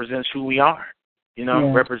it represents who we are.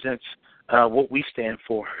 Represents what we stand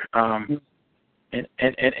for. And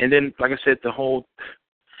then, like I said, the whole,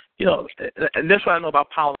 and that's what I know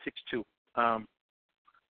about politics too.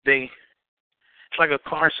 It's like a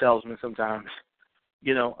car salesman sometimes.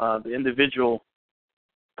 The individual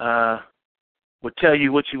would tell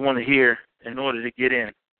you what you want to hear in order to get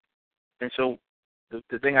in. And so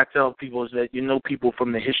the thing I tell people is that people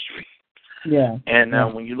from the history. Yeah. And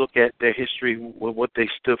when you look at their history, what they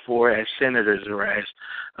stood for as senators or as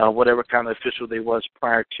whatever kind of official they was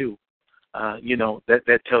prior to,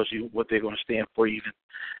 that tells you what they're going to stand for, even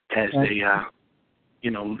as they,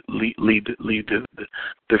 lead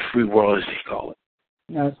the free world, as they call it.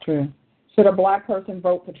 That's true. Should a black person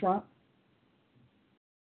vote for Trump?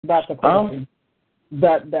 That's a question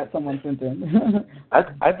that someone sent in.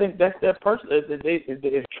 I think that's their person.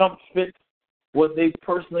 If Trump fits what they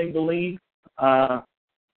personally believe,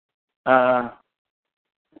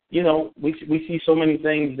 we see so many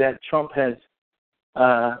things that Trump has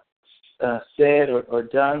said or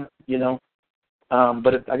done,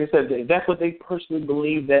 but if, like I said, if that's what they personally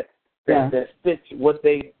believe that fits what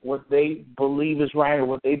they believe is right or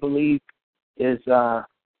what they believe is going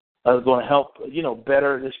to help,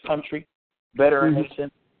 better this country, better our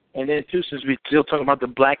nation. And then too, since we still talking about the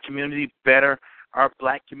black community, better our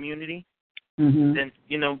black community, then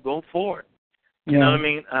go for it. You know what I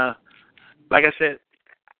mean? Like I said,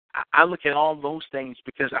 I look at all those things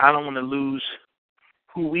because I don't want to lose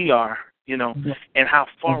who we are, and how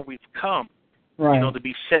far we've come Right. You know, to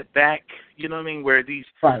be set back, you know what I mean, where these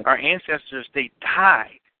our ancestors, they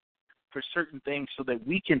died for certain things so that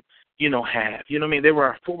we can, you know, have. You know what I mean? They were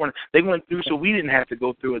our forerunners. They went through so we didn't have to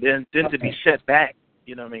go through it. Then to be set back,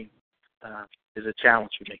 you know what I mean, is a challenge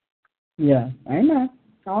for me. Yeah. Amen.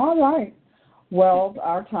 All right. Well,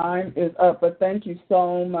 our time is up, but thank you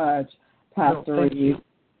so much, Pastor Reeves,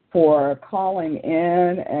 for calling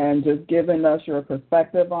in and just giving us your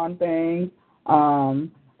perspective on things.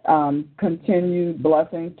 Continued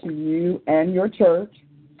blessings to you and your church.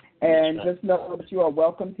 And just know that you are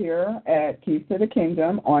welcomed here at Keys to the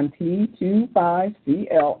Kingdom on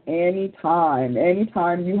T25CL anytime.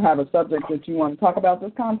 Anytime you have a subject that you want to talk about,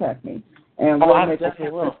 just contact me. And we'll make it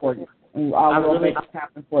happen for you. I will make it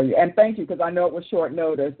happen for you. And thank you, because I know it was short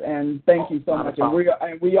notice, and thank you so much.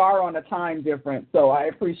 And we are on a time difference, so I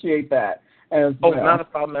appreciate that as well. Oh, not a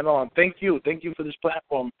problem at all. Thank you. Thank you for this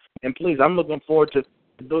platform. And please, I'm looking forward to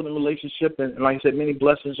building a relationship, and like I said, many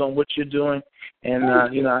blessings on what you're doing.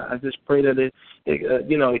 And, you know, I just pray that it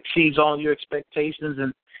you know, exceeds all your expectations,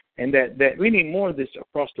 and that we need more of this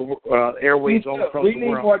across the airways all across the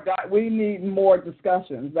world. We need more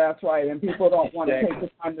discussions, that's right, and people don't want to take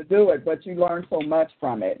the time to do it, but you learn so much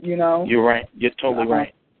from it, you know? You're right. You're totally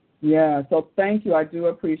right. Yeah, so thank you. I do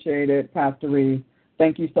appreciate it, Pastor Reeves.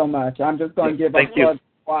 Thank you so much. I'm just going to give a plug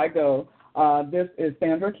before I go. This is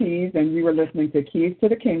Sandra Keys, and you were listening to Keys to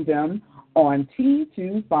the Kingdom on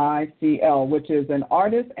T25CL, which is an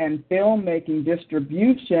artist and filmmaking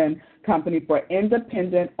distribution company for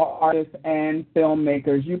independent artists and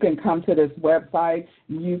filmmakers. You can come to this website.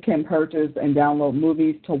 You can purchase and download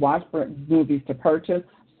movies to watch, movies to purchase,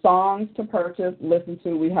 songs to purchase, listen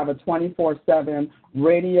to. We have a 24/7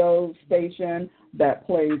 radio station that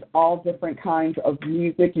plays all different kinds of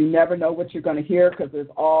music. You never know what you're going to hear because it's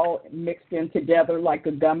all mixed in together like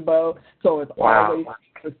a gumbo, so it's always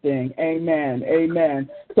interesting. Amen. Amen.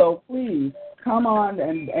 So please come on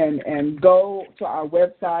and go to our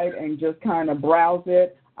website and just kind of browse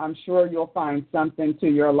it. I'm sure you'll find something to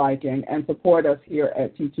your liking, and support us here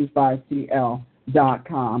at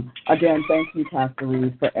T25CL.com. Again, thank you, Pastor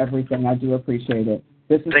Reeves, for everything. I do appreciate it.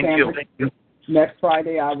 This is Sandra. Thank you. Next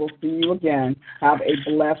Friday, I will see you again. Have a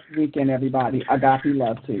blessed weekend, everybody. Agape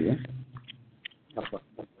love to you.